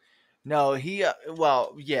 No, he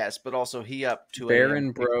well, yes, but also he up 2 a.m. Baron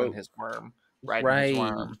wiggling broke. his worm, riding his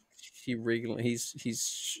Right. worm. He wriggling. He's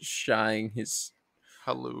shying his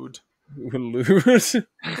Halud. loot.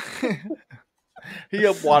 He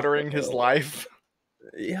up watering his life.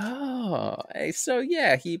 Yeah. So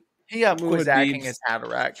yeah, He up quizacking his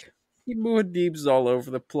Haderach. He Muad'Dib's all over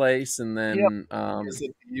the place, and then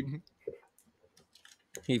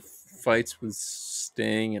he fights with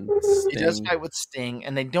Sting, and He does fight with Sting,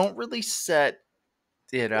 and they don't really set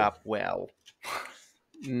it up well.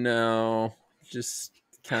 No, just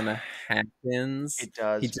kind of happens. It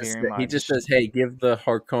does. He just says, "Hey, give the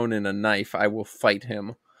Harkonnen a knife. I will fight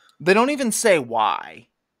him." They don't even say why.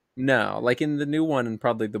 No, like in the new one and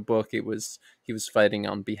probably the book, he was fighting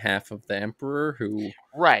on behalf of the Emperor, who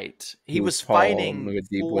he was Paul fighting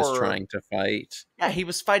Muad'Dib was trying to fight. Yeah, he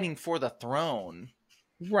was fighting for the throne.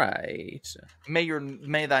 Right.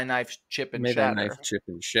 May thy knife chip and May shatter. thy knife chip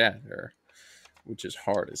and shatter, which is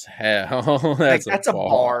hard as hell. That's a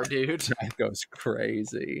bar, dude. That goes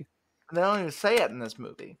crazy. They don't even say it in this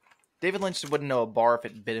movie. David Lynch wouldn't know a bar if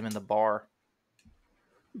it bit him in the bar.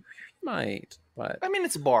 Might, but I mean,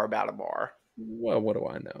 it's a bar about a bar. Well, what do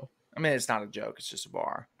I know? I mean, it's not a joke; it's just a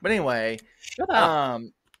bar. But anyway, shut up.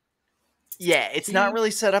 Yeah, it's not really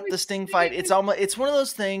set up the Sting fight. It's one of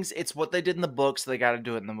those things. It's what they did in the books. So they got to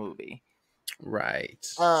do it in the movie. Right.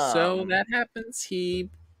 So that happens. He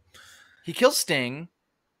kills Sting.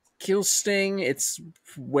 It's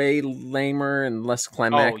way lamer and less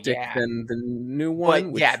climactic than the new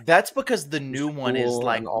one. But that's because the new one is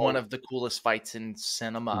like one of the coolest fights in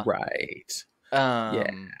cinema. Right.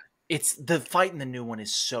 It's the fight in the new one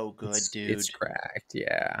is so good, dude. It's cracked.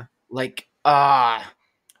 Yeah. Like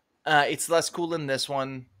it's less cool than this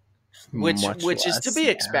one, which is to be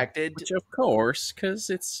expected. Which of course,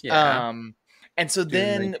 because it's And so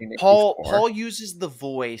then Paul uses the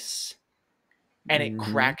voice. And it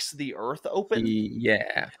cracks the earth open.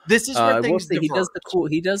 This is where things he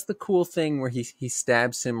does the cool thing where he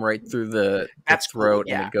stabs him right through the throat,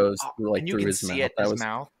 and it goes through his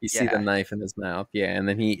mouth. You see the knife in his mouth, and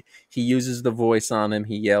then he uses the voice on him.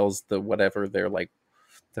 He yells the whatever their like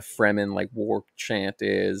the Fremen like war chant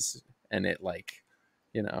is, and it like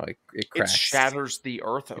it cracks. It shatters the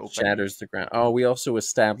earth open. Shatters the ground. Oh, we also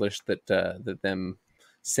established that them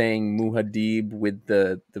saying Muad'Dib with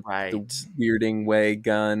the weirding way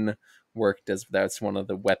gun worked as that's one of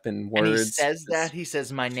the weapon words. And he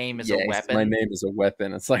says my name is a weapon. My name is a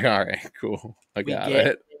weapon. It's like, all right, cool. I got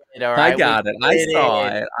it. All right, I got it. I saw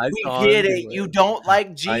it. We get it. You don't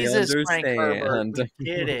like Jesus, Frank Herbert. We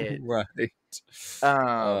get it. Right.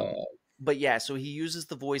 But yeah, so he uses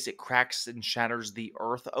the voice. It cracks and shatters the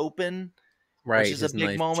earth open. Right. Which is a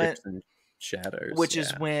big moment. Shatters. Which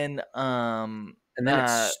is when and then it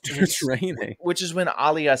starts raining. Which is when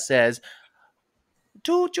Alia says,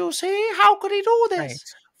 "Did you see? How could he do this? Right.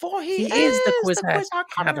 For he is the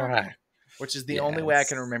Kwisatz." Which is the only way I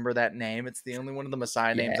can remember that name. It's the only one of the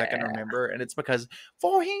Messiah names I can remember, and it's because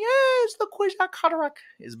 "For he is the Kwisatz"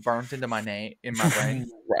 is burnt into my brain.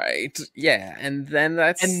 Right. Yeah, and then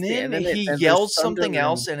he yells something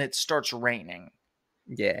else, and it starts raining.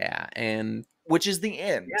 Yeah, and which is the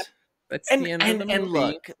end. Yep. That's the end of the movie. And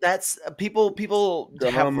look, that's people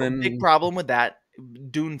have a big problem with that.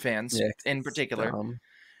 Dune fans in particular.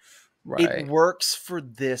 Right. It works for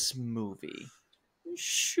this movie.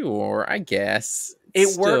 Sure, I guess.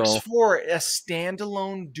 It works for a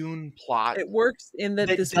standalone Dune plot. It works in that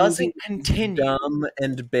this doesn't continue. Dumb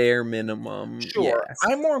and bare minimum. Sure, yes.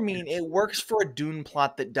 I more mean it works for a Dune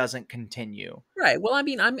plot that doesn't continue. Right. Well, I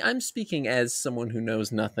mean, I'm speaking as someone who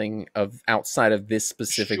knows nothing of outside of this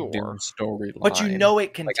specific Dune storyline. But you know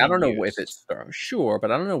it continues. Like, I don't know if it starts. Sure,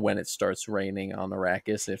 but I don't know when it starts raining on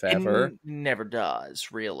Arrakis, if ever. It never does,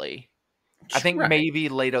 really. I think maybe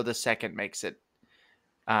Leto the Second makes it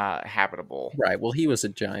habitable. Right. Well, he was a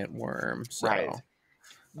giant worm, so. Right.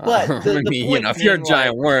 But I mean, if you're a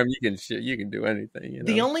giant worm, you can do anything.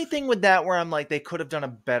 The only thing with that where I'm like, they could have done a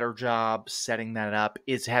better job setting that up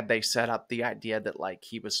is had they set up the idea that like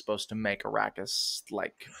he was supposed to make Arrakis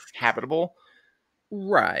like habitable.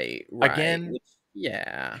 Right. Again.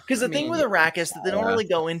 Yeah. Because the thing with Arrakis that they don't really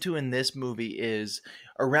go into in this movie is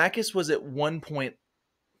Arrakis was at one point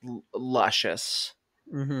luscious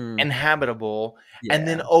Mm-hmm. and habitable, and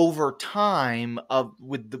then Yeah. over time of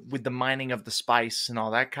with the mining of the spice and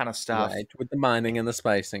all that kind of stuff, Right. With the mining and the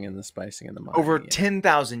spicing and the spicing and the over mining. Yeah.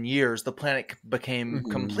 10,000 years the planet became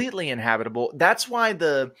Mm-hmm. completely inhabitable. That's why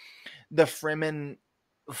the Fremen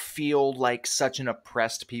feel like such an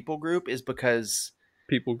oppressed people group, is because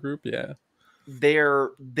People group. Yeah.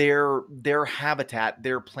 their habitat,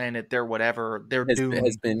 their planet, their whatever, their Has dune,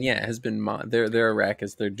 been their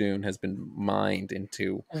Arrakis, their Dune has been mined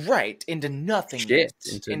into right, into nothingness, shit,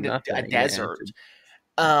 into into a nothing. Yeah. Into desert.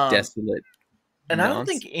 Um, desolate and I don't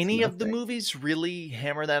think nonsense. any of the Nothing. movies really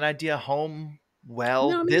hammer that idea home No,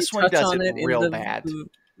 well. I mean they This one touch does it on it in real bad.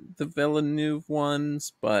 the Villeneuve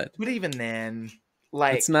ones, but But even then,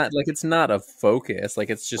 it's like, not like it's not a focus. Like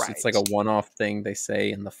it's like right. a one off thing they say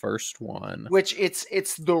in the first one. Which it's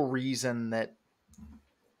the reason that,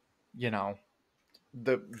 you know,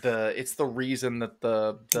 it's the reason that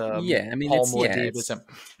the Yeah, I mean Paul it's Muad'Dib it's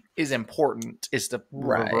is important, is to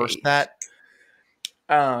reverse right. that,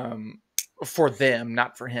 um for them,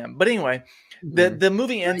 not for him. But anyway, Mhm. the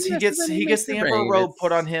movie But ends, yeah, so then he he makes gets the the emperor raid. robe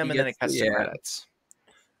put on It's him, he and then it gets cuts to yeah, credits.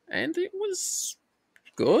 and it was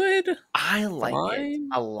good, I like it fine.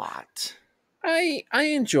 a lot. I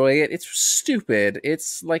enjoy it. It's stupid.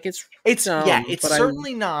 It's like it's Yeah, dumb, it's but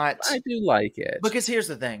certainly not. I do like it. Because here's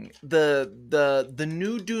the thing: the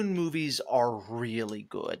new Dune movies are really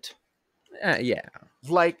good. Yeah,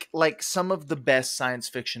 Like some of the best science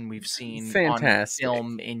fiction we've seen on fantastic.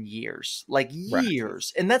 film in years, like Right.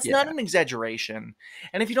 years, and that's not Yeah. an exaggeration.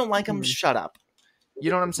 And if you don't like them, Mhm. shut up. You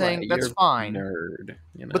know what I'm Right. saying? That's You're a fine. nerd.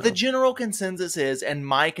 You But the know, general consensus is, and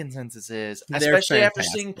my consensus is, they're especially after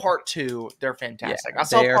seeing fantastic. part two, they're Yeah, fantastic. I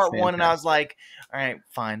saw they are part one and I was fantastic. like, all right,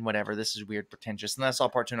 fine, whatever. This is weird, pretentious. And then I saw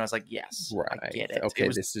part two and I was like, yes, I Right. get it. It Okay,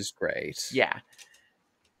 was, this is great. yeah.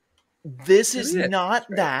 This It is is not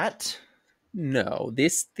great. that. No,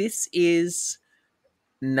 this is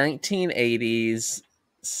 1980s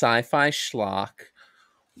sci-fi schlock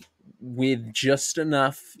with just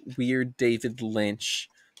enough weird David Lynch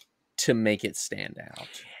to make it stand out.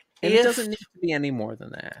 And it If doesn't need to be any more than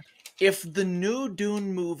that. if the new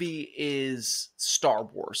Dune movie is Star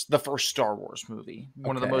Wars, the first Star Wars movie,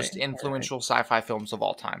 one of the Okay. most All right. influential sci-fi films of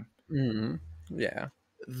all time, Mm-hmm. Yeah.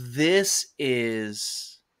 this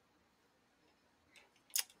is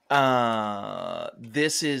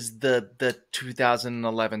the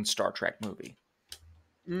 2011 Star Trek movie.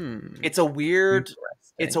 Mm. It's a weird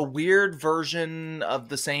Interesting. version of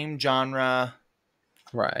the same genre.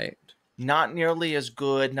 Right. Not nearly as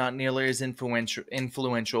good, not nearly as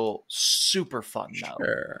influential. Super fun though.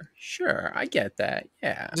 Sure. Sure. I get that.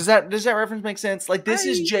 Yeah. Does that reference make sense? Like, this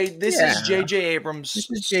is Yeah. J.J. This Abrams'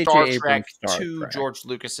 is J.J. Star Abrams' Trek Star to Trek. George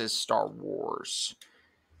Lucas's Star Wars.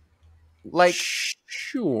 Like,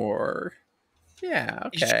 Sure. Yeah,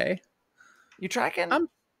 okay. you tracking? I'm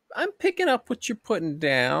I'm picking up what you're putting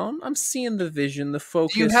down. I'm seeing the vision, the Do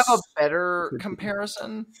you have a focus. better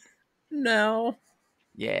comparison? No.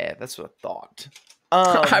 Yeah, that's what I thought.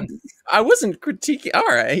 I I wasn't critiquing. All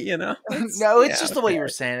right, you know. That's No, it's yeah, just the way you were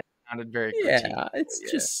okay. saying it sounded very critiqued. Yeah, it's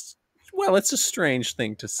Yeah, just well, it's a strange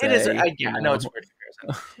thing to it is. say, you Yeah, no, it's a know. weird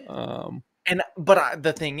comparison. Um And but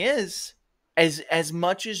the thing is, as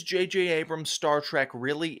much as J.J. Abrams' Star Trek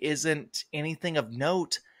really isn't anything of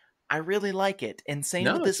note, I really like it. And same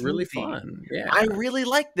with no, it's this really movie. fun. I Yeah. really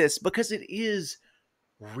like this because it is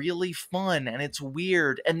really fun and it's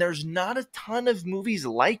weird, and there's not a ton of movies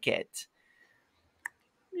like it.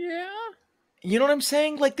 Yeah. You know what I'm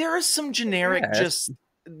saying? Like, there is some generic Yes.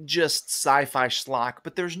 just sci-fi schlock,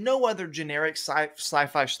 but there's no other generic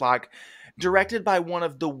sci-fi schlock directed by one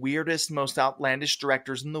of the weirdest, most outlandish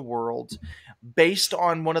directors in the world, based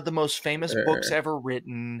on one of the most famous books Sure. ever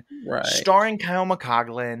written, Right. starring Kyle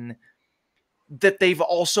MacLachlan, that they've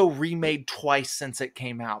also remade twice since it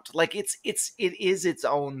came out. Like, it is its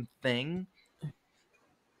own thing.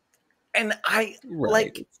 And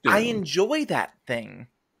Right. It's I Dune. enjoy that thing.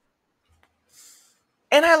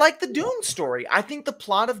 And I like the Dune story. I think the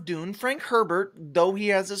plot of Dune, Frank Herbert, though he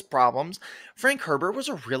has his problems, Frank Herbert was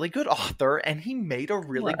a really good author and he made a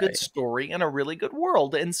really good Right. story and a really good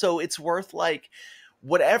world. And so it's worth, like,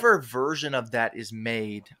 whatever version of that is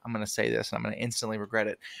made. I'm going to say this and I'm going to instantly regret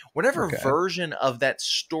it. Whatever Okay. version of that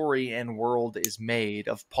story and world is made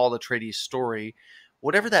of Paul Atreides' story,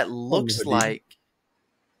 whatever that looks like,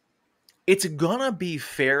 it's gonna be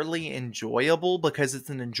fairly enjoyable because it's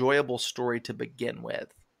an enjoyable story to begin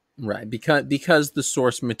with. Right, because the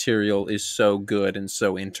source material is so good and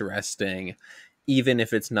so interesting, even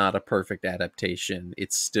if it's not a perfect adaptation,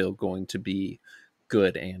 it's still going to be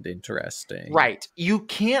good and interesting. Right. You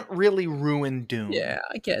can't really ruin Dune. Yeah,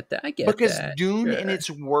 I get that. I get because that. Dune Sure. in its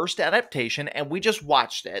worst adaptation, and we just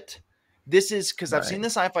watched it. This is because I've Right. seen the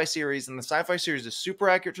sci-fi series, and the sci-fi series is super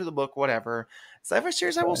accurate to the book, whatever. Sci-fi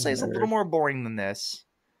series, I will say, is a little more boring than this,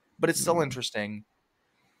 but it's still interesting.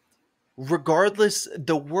 Regardless,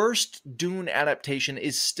 the worst Dune adaptation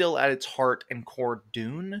is still at its heart and core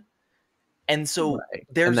Dune. And so Right.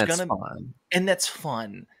 there's and that's gonna fun. and that's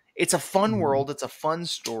fun. It's a fun Mhm. world, it's a fun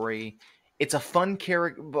story, it's a fun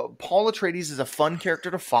character. Paul Atreides is a fun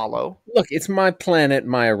character to follow. Look, it's my planet,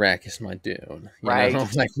 my Arrakis, my Dune. You know, Right.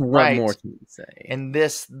 like what Right. more can you say? And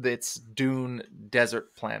it's Dune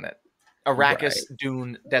Desert Planet. Right. Arrakis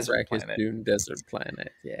Dune Desert Arrakis, Planet. Dune, Desert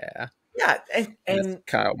Planet. Yeah. Yeah, As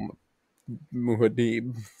Kyle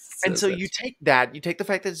Muad'Dib and says so it. you take that, you take the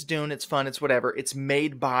fact that it's Dune, it's fun, it's whatever. It's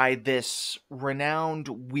made by this renowned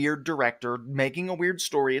weird director, making a weird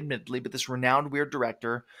story, admittedly, but this renowned weird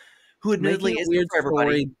director who admittedly Making a isn't weird for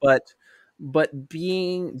everybody. story, but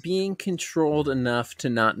being controlled enough to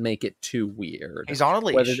not make it too weird. He's on a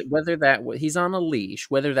leash. Whether that he's on a leash,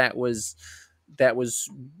 whether that was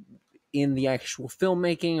in the actual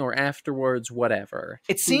filmmaking or afterwards, whatever.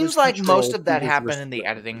 It He was seems like most controlled. of He that was happened in the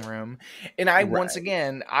restrained. editing room. And I once Right.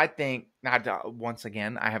 again, I think not once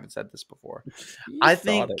again, I haven't said this before. You I thought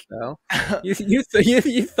think it though.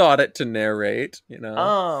 You thought it to narrate. You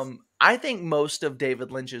know. I think most of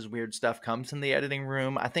David Lynch's weird stuff comes in the editing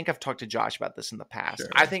room. I think I've talked to Josh about this in the past. Sure.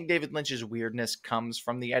 I think David Lynch's weirdness comes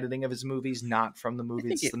from the editing of his movies, not from the I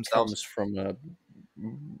movies think it themselves. comes from a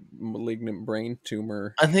malignant brain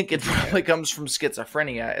tumor. I think it probably comes from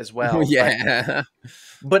schizophrenia as well. Yeah.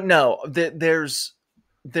 But no, there's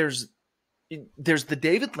the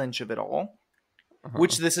David Lynch of it all.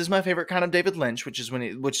 Which this is my favorite kind of David Lynch, which is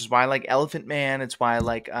why I like Elephant Man. It's why I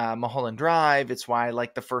like Mulholland Drive. It's why I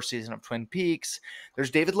like the first season of Twin Peaks.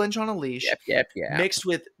 There's David Lynch on a leash, Yep. mixed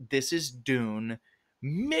with This Is Dune,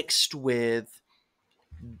 mixed with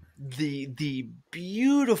the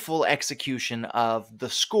beautiful execution of the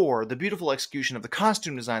score, the beautiful execution of the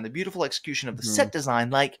costume design, the beautiful execution of the set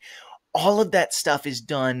design. Like all of that stuff is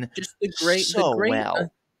done just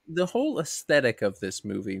well. The whole aesthetic of this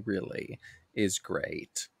movie really is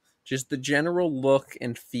great. Just the general look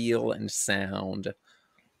and feel and sound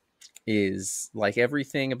is like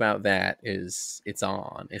everything about that is it's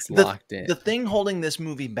locked in. The thing holding this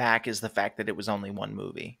movie back is the fact that it was only one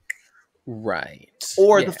movie. Right.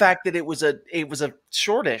 Or the fact that it was a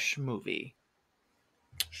shortish movie.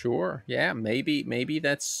 Sure. Yeah, maybe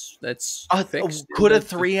that's fixed. Could a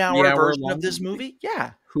 3-hour version of this movie?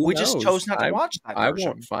 Yeah. We just chose not to watch that version. I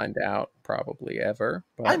won't find out probably ever.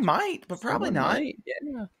 But I might, but probably not.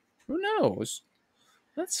 Yeah. Who knows?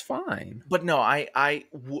 That's fine. But no,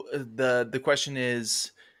 the question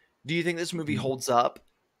is, do you think this movie holds up?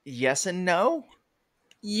 Yes and no.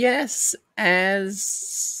 Yes,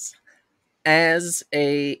 as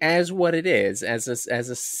what it is, as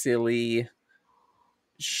a silly,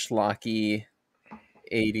 schlocky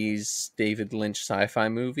 80s David Lynch sci-fi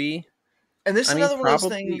movie. And this is another one of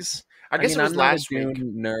those things. I guess it was I'm last not a week.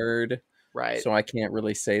 Dune nerd, right? So I can't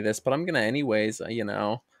really say this, but I'm gonna anyways. You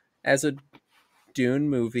know, as a Dune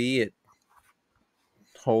movie, it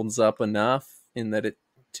holds up enough in that it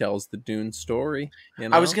tells the Dune story. You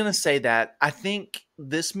know? I was gonna say that. I think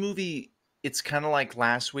this movie, it's kind of like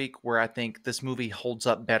last week, where I think this movie holds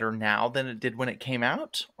up better now than it did when it came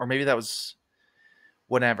out, or maybe that was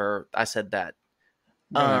whenever I said that.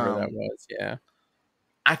 Whenever that was, yeah.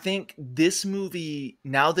 I think this movie,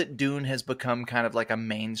 now that Dune has become kind of like a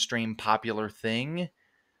mainstream popular thing,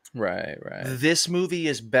 right. This movie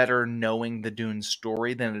is better knowing the Dune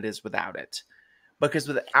story than it is without it. Because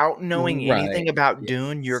without knowing anything about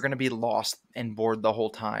Dune, you're going to be lost and bored the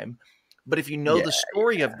whole time. But if you know the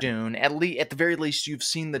story of Dune, at the very least, you've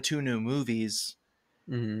seen the 2 new movies,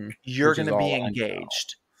 you're going to be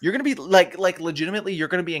engaged. You're going to be like legitimately, you're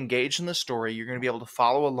going to be engaged in the story. You're going to be able to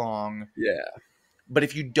follow along. Yeah. But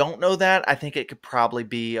if you don't know that, I think it could probably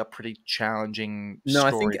be a pretty challenging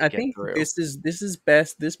story to get through.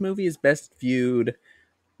 This movie is best viewed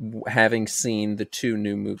having seen the 2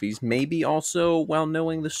 new movies, maybe also while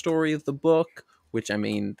knowing the story of the book, which I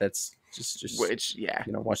mean, that's just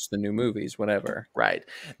watch the new movies, whatever. Right.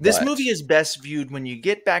 This movie is best viewed when you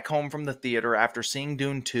get back home from the theater after seeing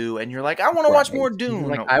Dune 2 and you're like, I want to watch more Dune.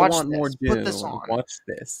 Like, I want more Dune. Put this on. Watch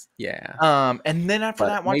this. Yeah. And then after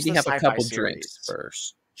that, watch maybe the have a couple series. drinks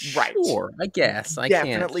first. Right. Sure, I guess. I can't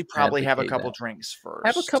Definitely probably have a advocate couple that. drinks Have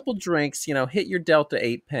a first. couple drinks, hit your Delta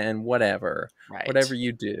 8 pen, whatever. Right. Whatever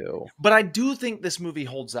you do. But I do think this movie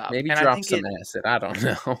holds up. Maybe And I drop think some acid. I don't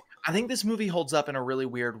know. I think this movie holds up in a really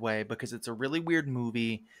weird way because it's a really weird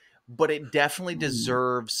movie, but it definitely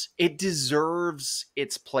deserves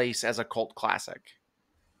its place as a cult classic.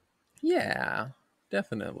 Yeah,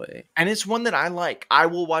 definitely. And it's one that I like. I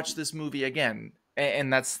will watch this movie again.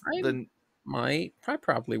 And that's I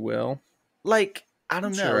probably will. like, I I'm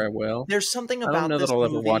don't know. sure I will. There's something I don't about know that this I'll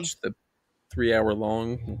ever movie. watch the 3-hour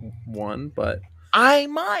long one, but I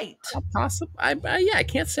might. Possibly. Yeah, I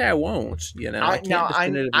can't say I won't. I can't I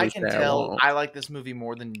definitively can say I tell won't. I like this movie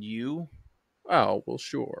more than you. Oh, well,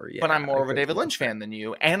 sure. Yeah, But I'm more of a could David agree Lynch with that. fan than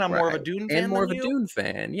you, and I'm more of a Right. Dune And fan more than of a you. Dune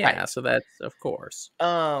fan. Yeah, Right. so that's of course.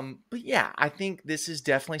 But yeah, I think this is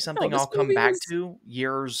definitely something this I'll come movie back was to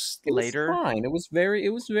years it was later. fine. It was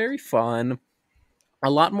very fun. A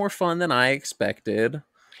lot more fun than I expected.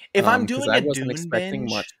 If I'm Because doing I a wasn't Dune expecting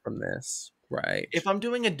much binge, from this. Right. if I'm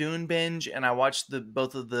doing a Dune binge and I watch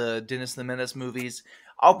both of the Dennis the Menace movies,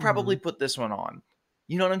 I'll probably put this one on.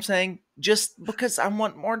 You know what I'm saying? Just because I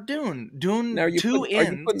want more Dune. Now, Dune 2 are you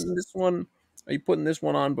ends. putting this one? Are you putting this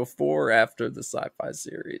one on before or after the sci-fi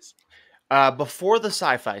series? Before the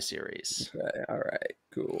sci-fi series. Okay, all right,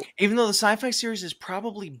 cool. Even though the sci-fi series is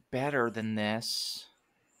probably better than this.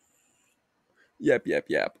 Yep.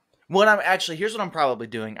 Here's what I'm probably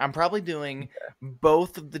doing. I'm probably doing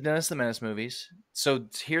both of the Dennis the Menace movies. So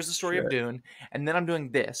here's the story of Dune, and then I'm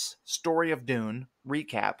doing this Story of Dune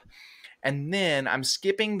recap, and then I'm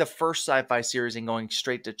skipping the first sci-fi series and going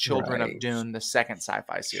straight to Children of Dune, the second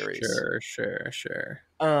sci-fi series. Sure.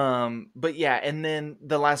 But yeah, and then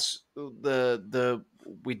the last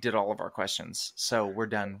we did all of our questions, so we're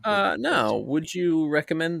done. No. Would you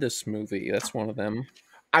recommend this movie? That's one of them.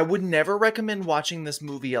 I would never recommend watching this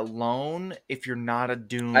movie alone if you're not a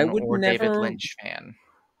Dune or David Lynch fan.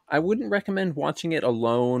 I wouldn't recommend watching it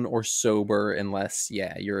alone or sober unless,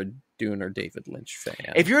 you're a Dune or David Lynch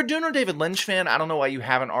fan. If you're a Dune or David Lynch fan, I don't know why you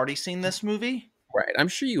haven't already seen this movie. Right, I'm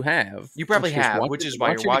sure you have. You probably have, which is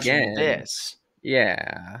why you're watching this.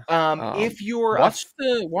 Yeah. If you're watch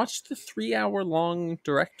the 3-hour long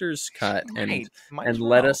director's cut and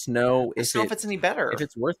let us know if it's any better. If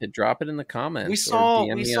it's worth it, drop it in the comments. We saw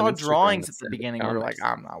drawings at the beginning. We were like,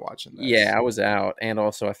 I'm not watching this. Yeah, I was out, and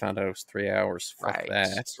also I found out it was 3 hours. Fuck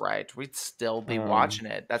that. Right. We'd still be watching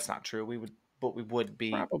it. That's not true. We would be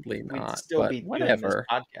probably not. We'd still be whatever. doing this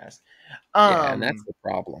podcast. Yeah, and that's the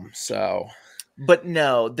problem. So. But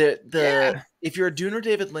no, if you're a Dune or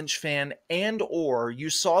David Lynch fan or you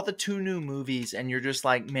saw the 2 new movies and you're just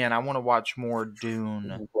like, man, I want to watch more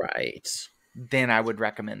Dune. Right. Then I would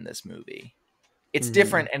recommend this movie. It's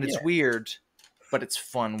different and it's weird, but it's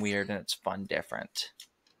fun weird and it's fun different.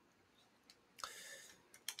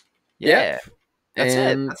 Yeah. That's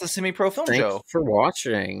it. That's a semi-pro film show. Thanks for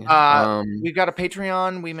watching. We've got a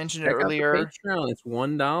Patreon. We mentioned it earlier. Patreon. It's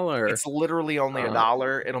 $1. It's literally only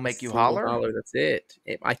 $1. It'll make you holler. $1. That's it.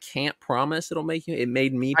 I can't promise it'll make you. It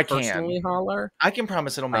made me personally holler. I can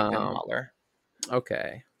promise it'll make them holler.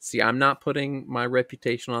 Okay. See, I'm not putting my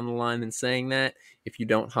reputation on the line and saying that. If you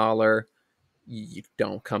don't holler, you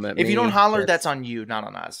don't come at me. If you don't holler, that's on you, not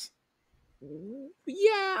on us.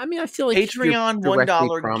 Yeah, I mean, I feel like Patreon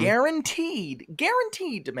 $1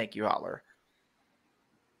 guaranteed to make you holler.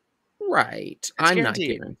 Right, I'm not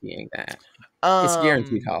guaranteeing that. It's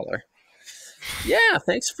guaranteed holler. Yeah,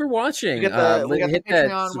 thanks for watching. We got hit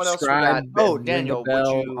that subscribe. Oh, Daniel,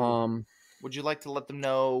 would you like to let them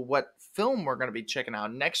know what film we're going to be checking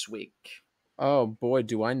out next week? Oh boy,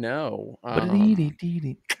 do I know. Patrick's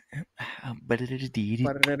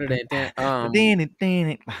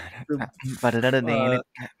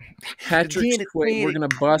we're gonna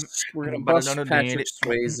bust Patrick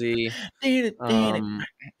Swayze.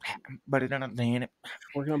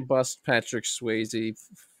 We're gonna bust Patrick Swayze,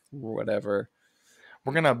 whatever.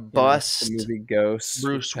 We're gonna bust the movie Ghost,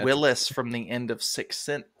 Bruce Willis from the end of Sixth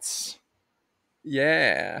Sense.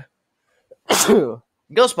 Yeah.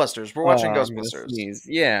 Ghostbusters. We're watching Ghostbusters.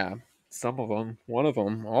 Yeah. Some of them. One of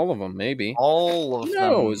them. All of them, maybe. All of them. Who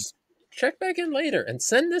knows? Check back in later and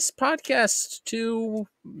send this podcast to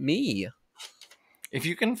me. If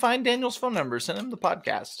you can find Daniel's phone number, send him the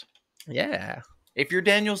podcast. Yeah. If you're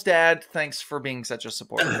Daniel's dad, thanks for being such a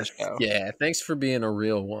supporter of the show. Yeah, thanks for being a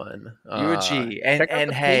real one. You a G.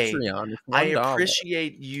 And hey, I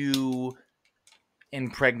appreciate you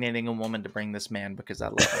impregnating a woman to bring this man because I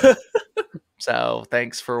love him. So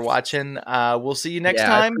thanks for watching. We'll see you next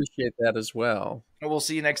time. I appreciate that as well. We'll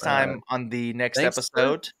see you next time on the next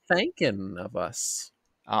episode. Thanking of us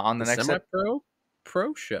on the next Semi-Pro.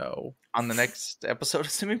 pro show on the next episode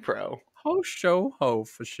of Semi Pro. ho show ho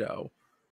for show.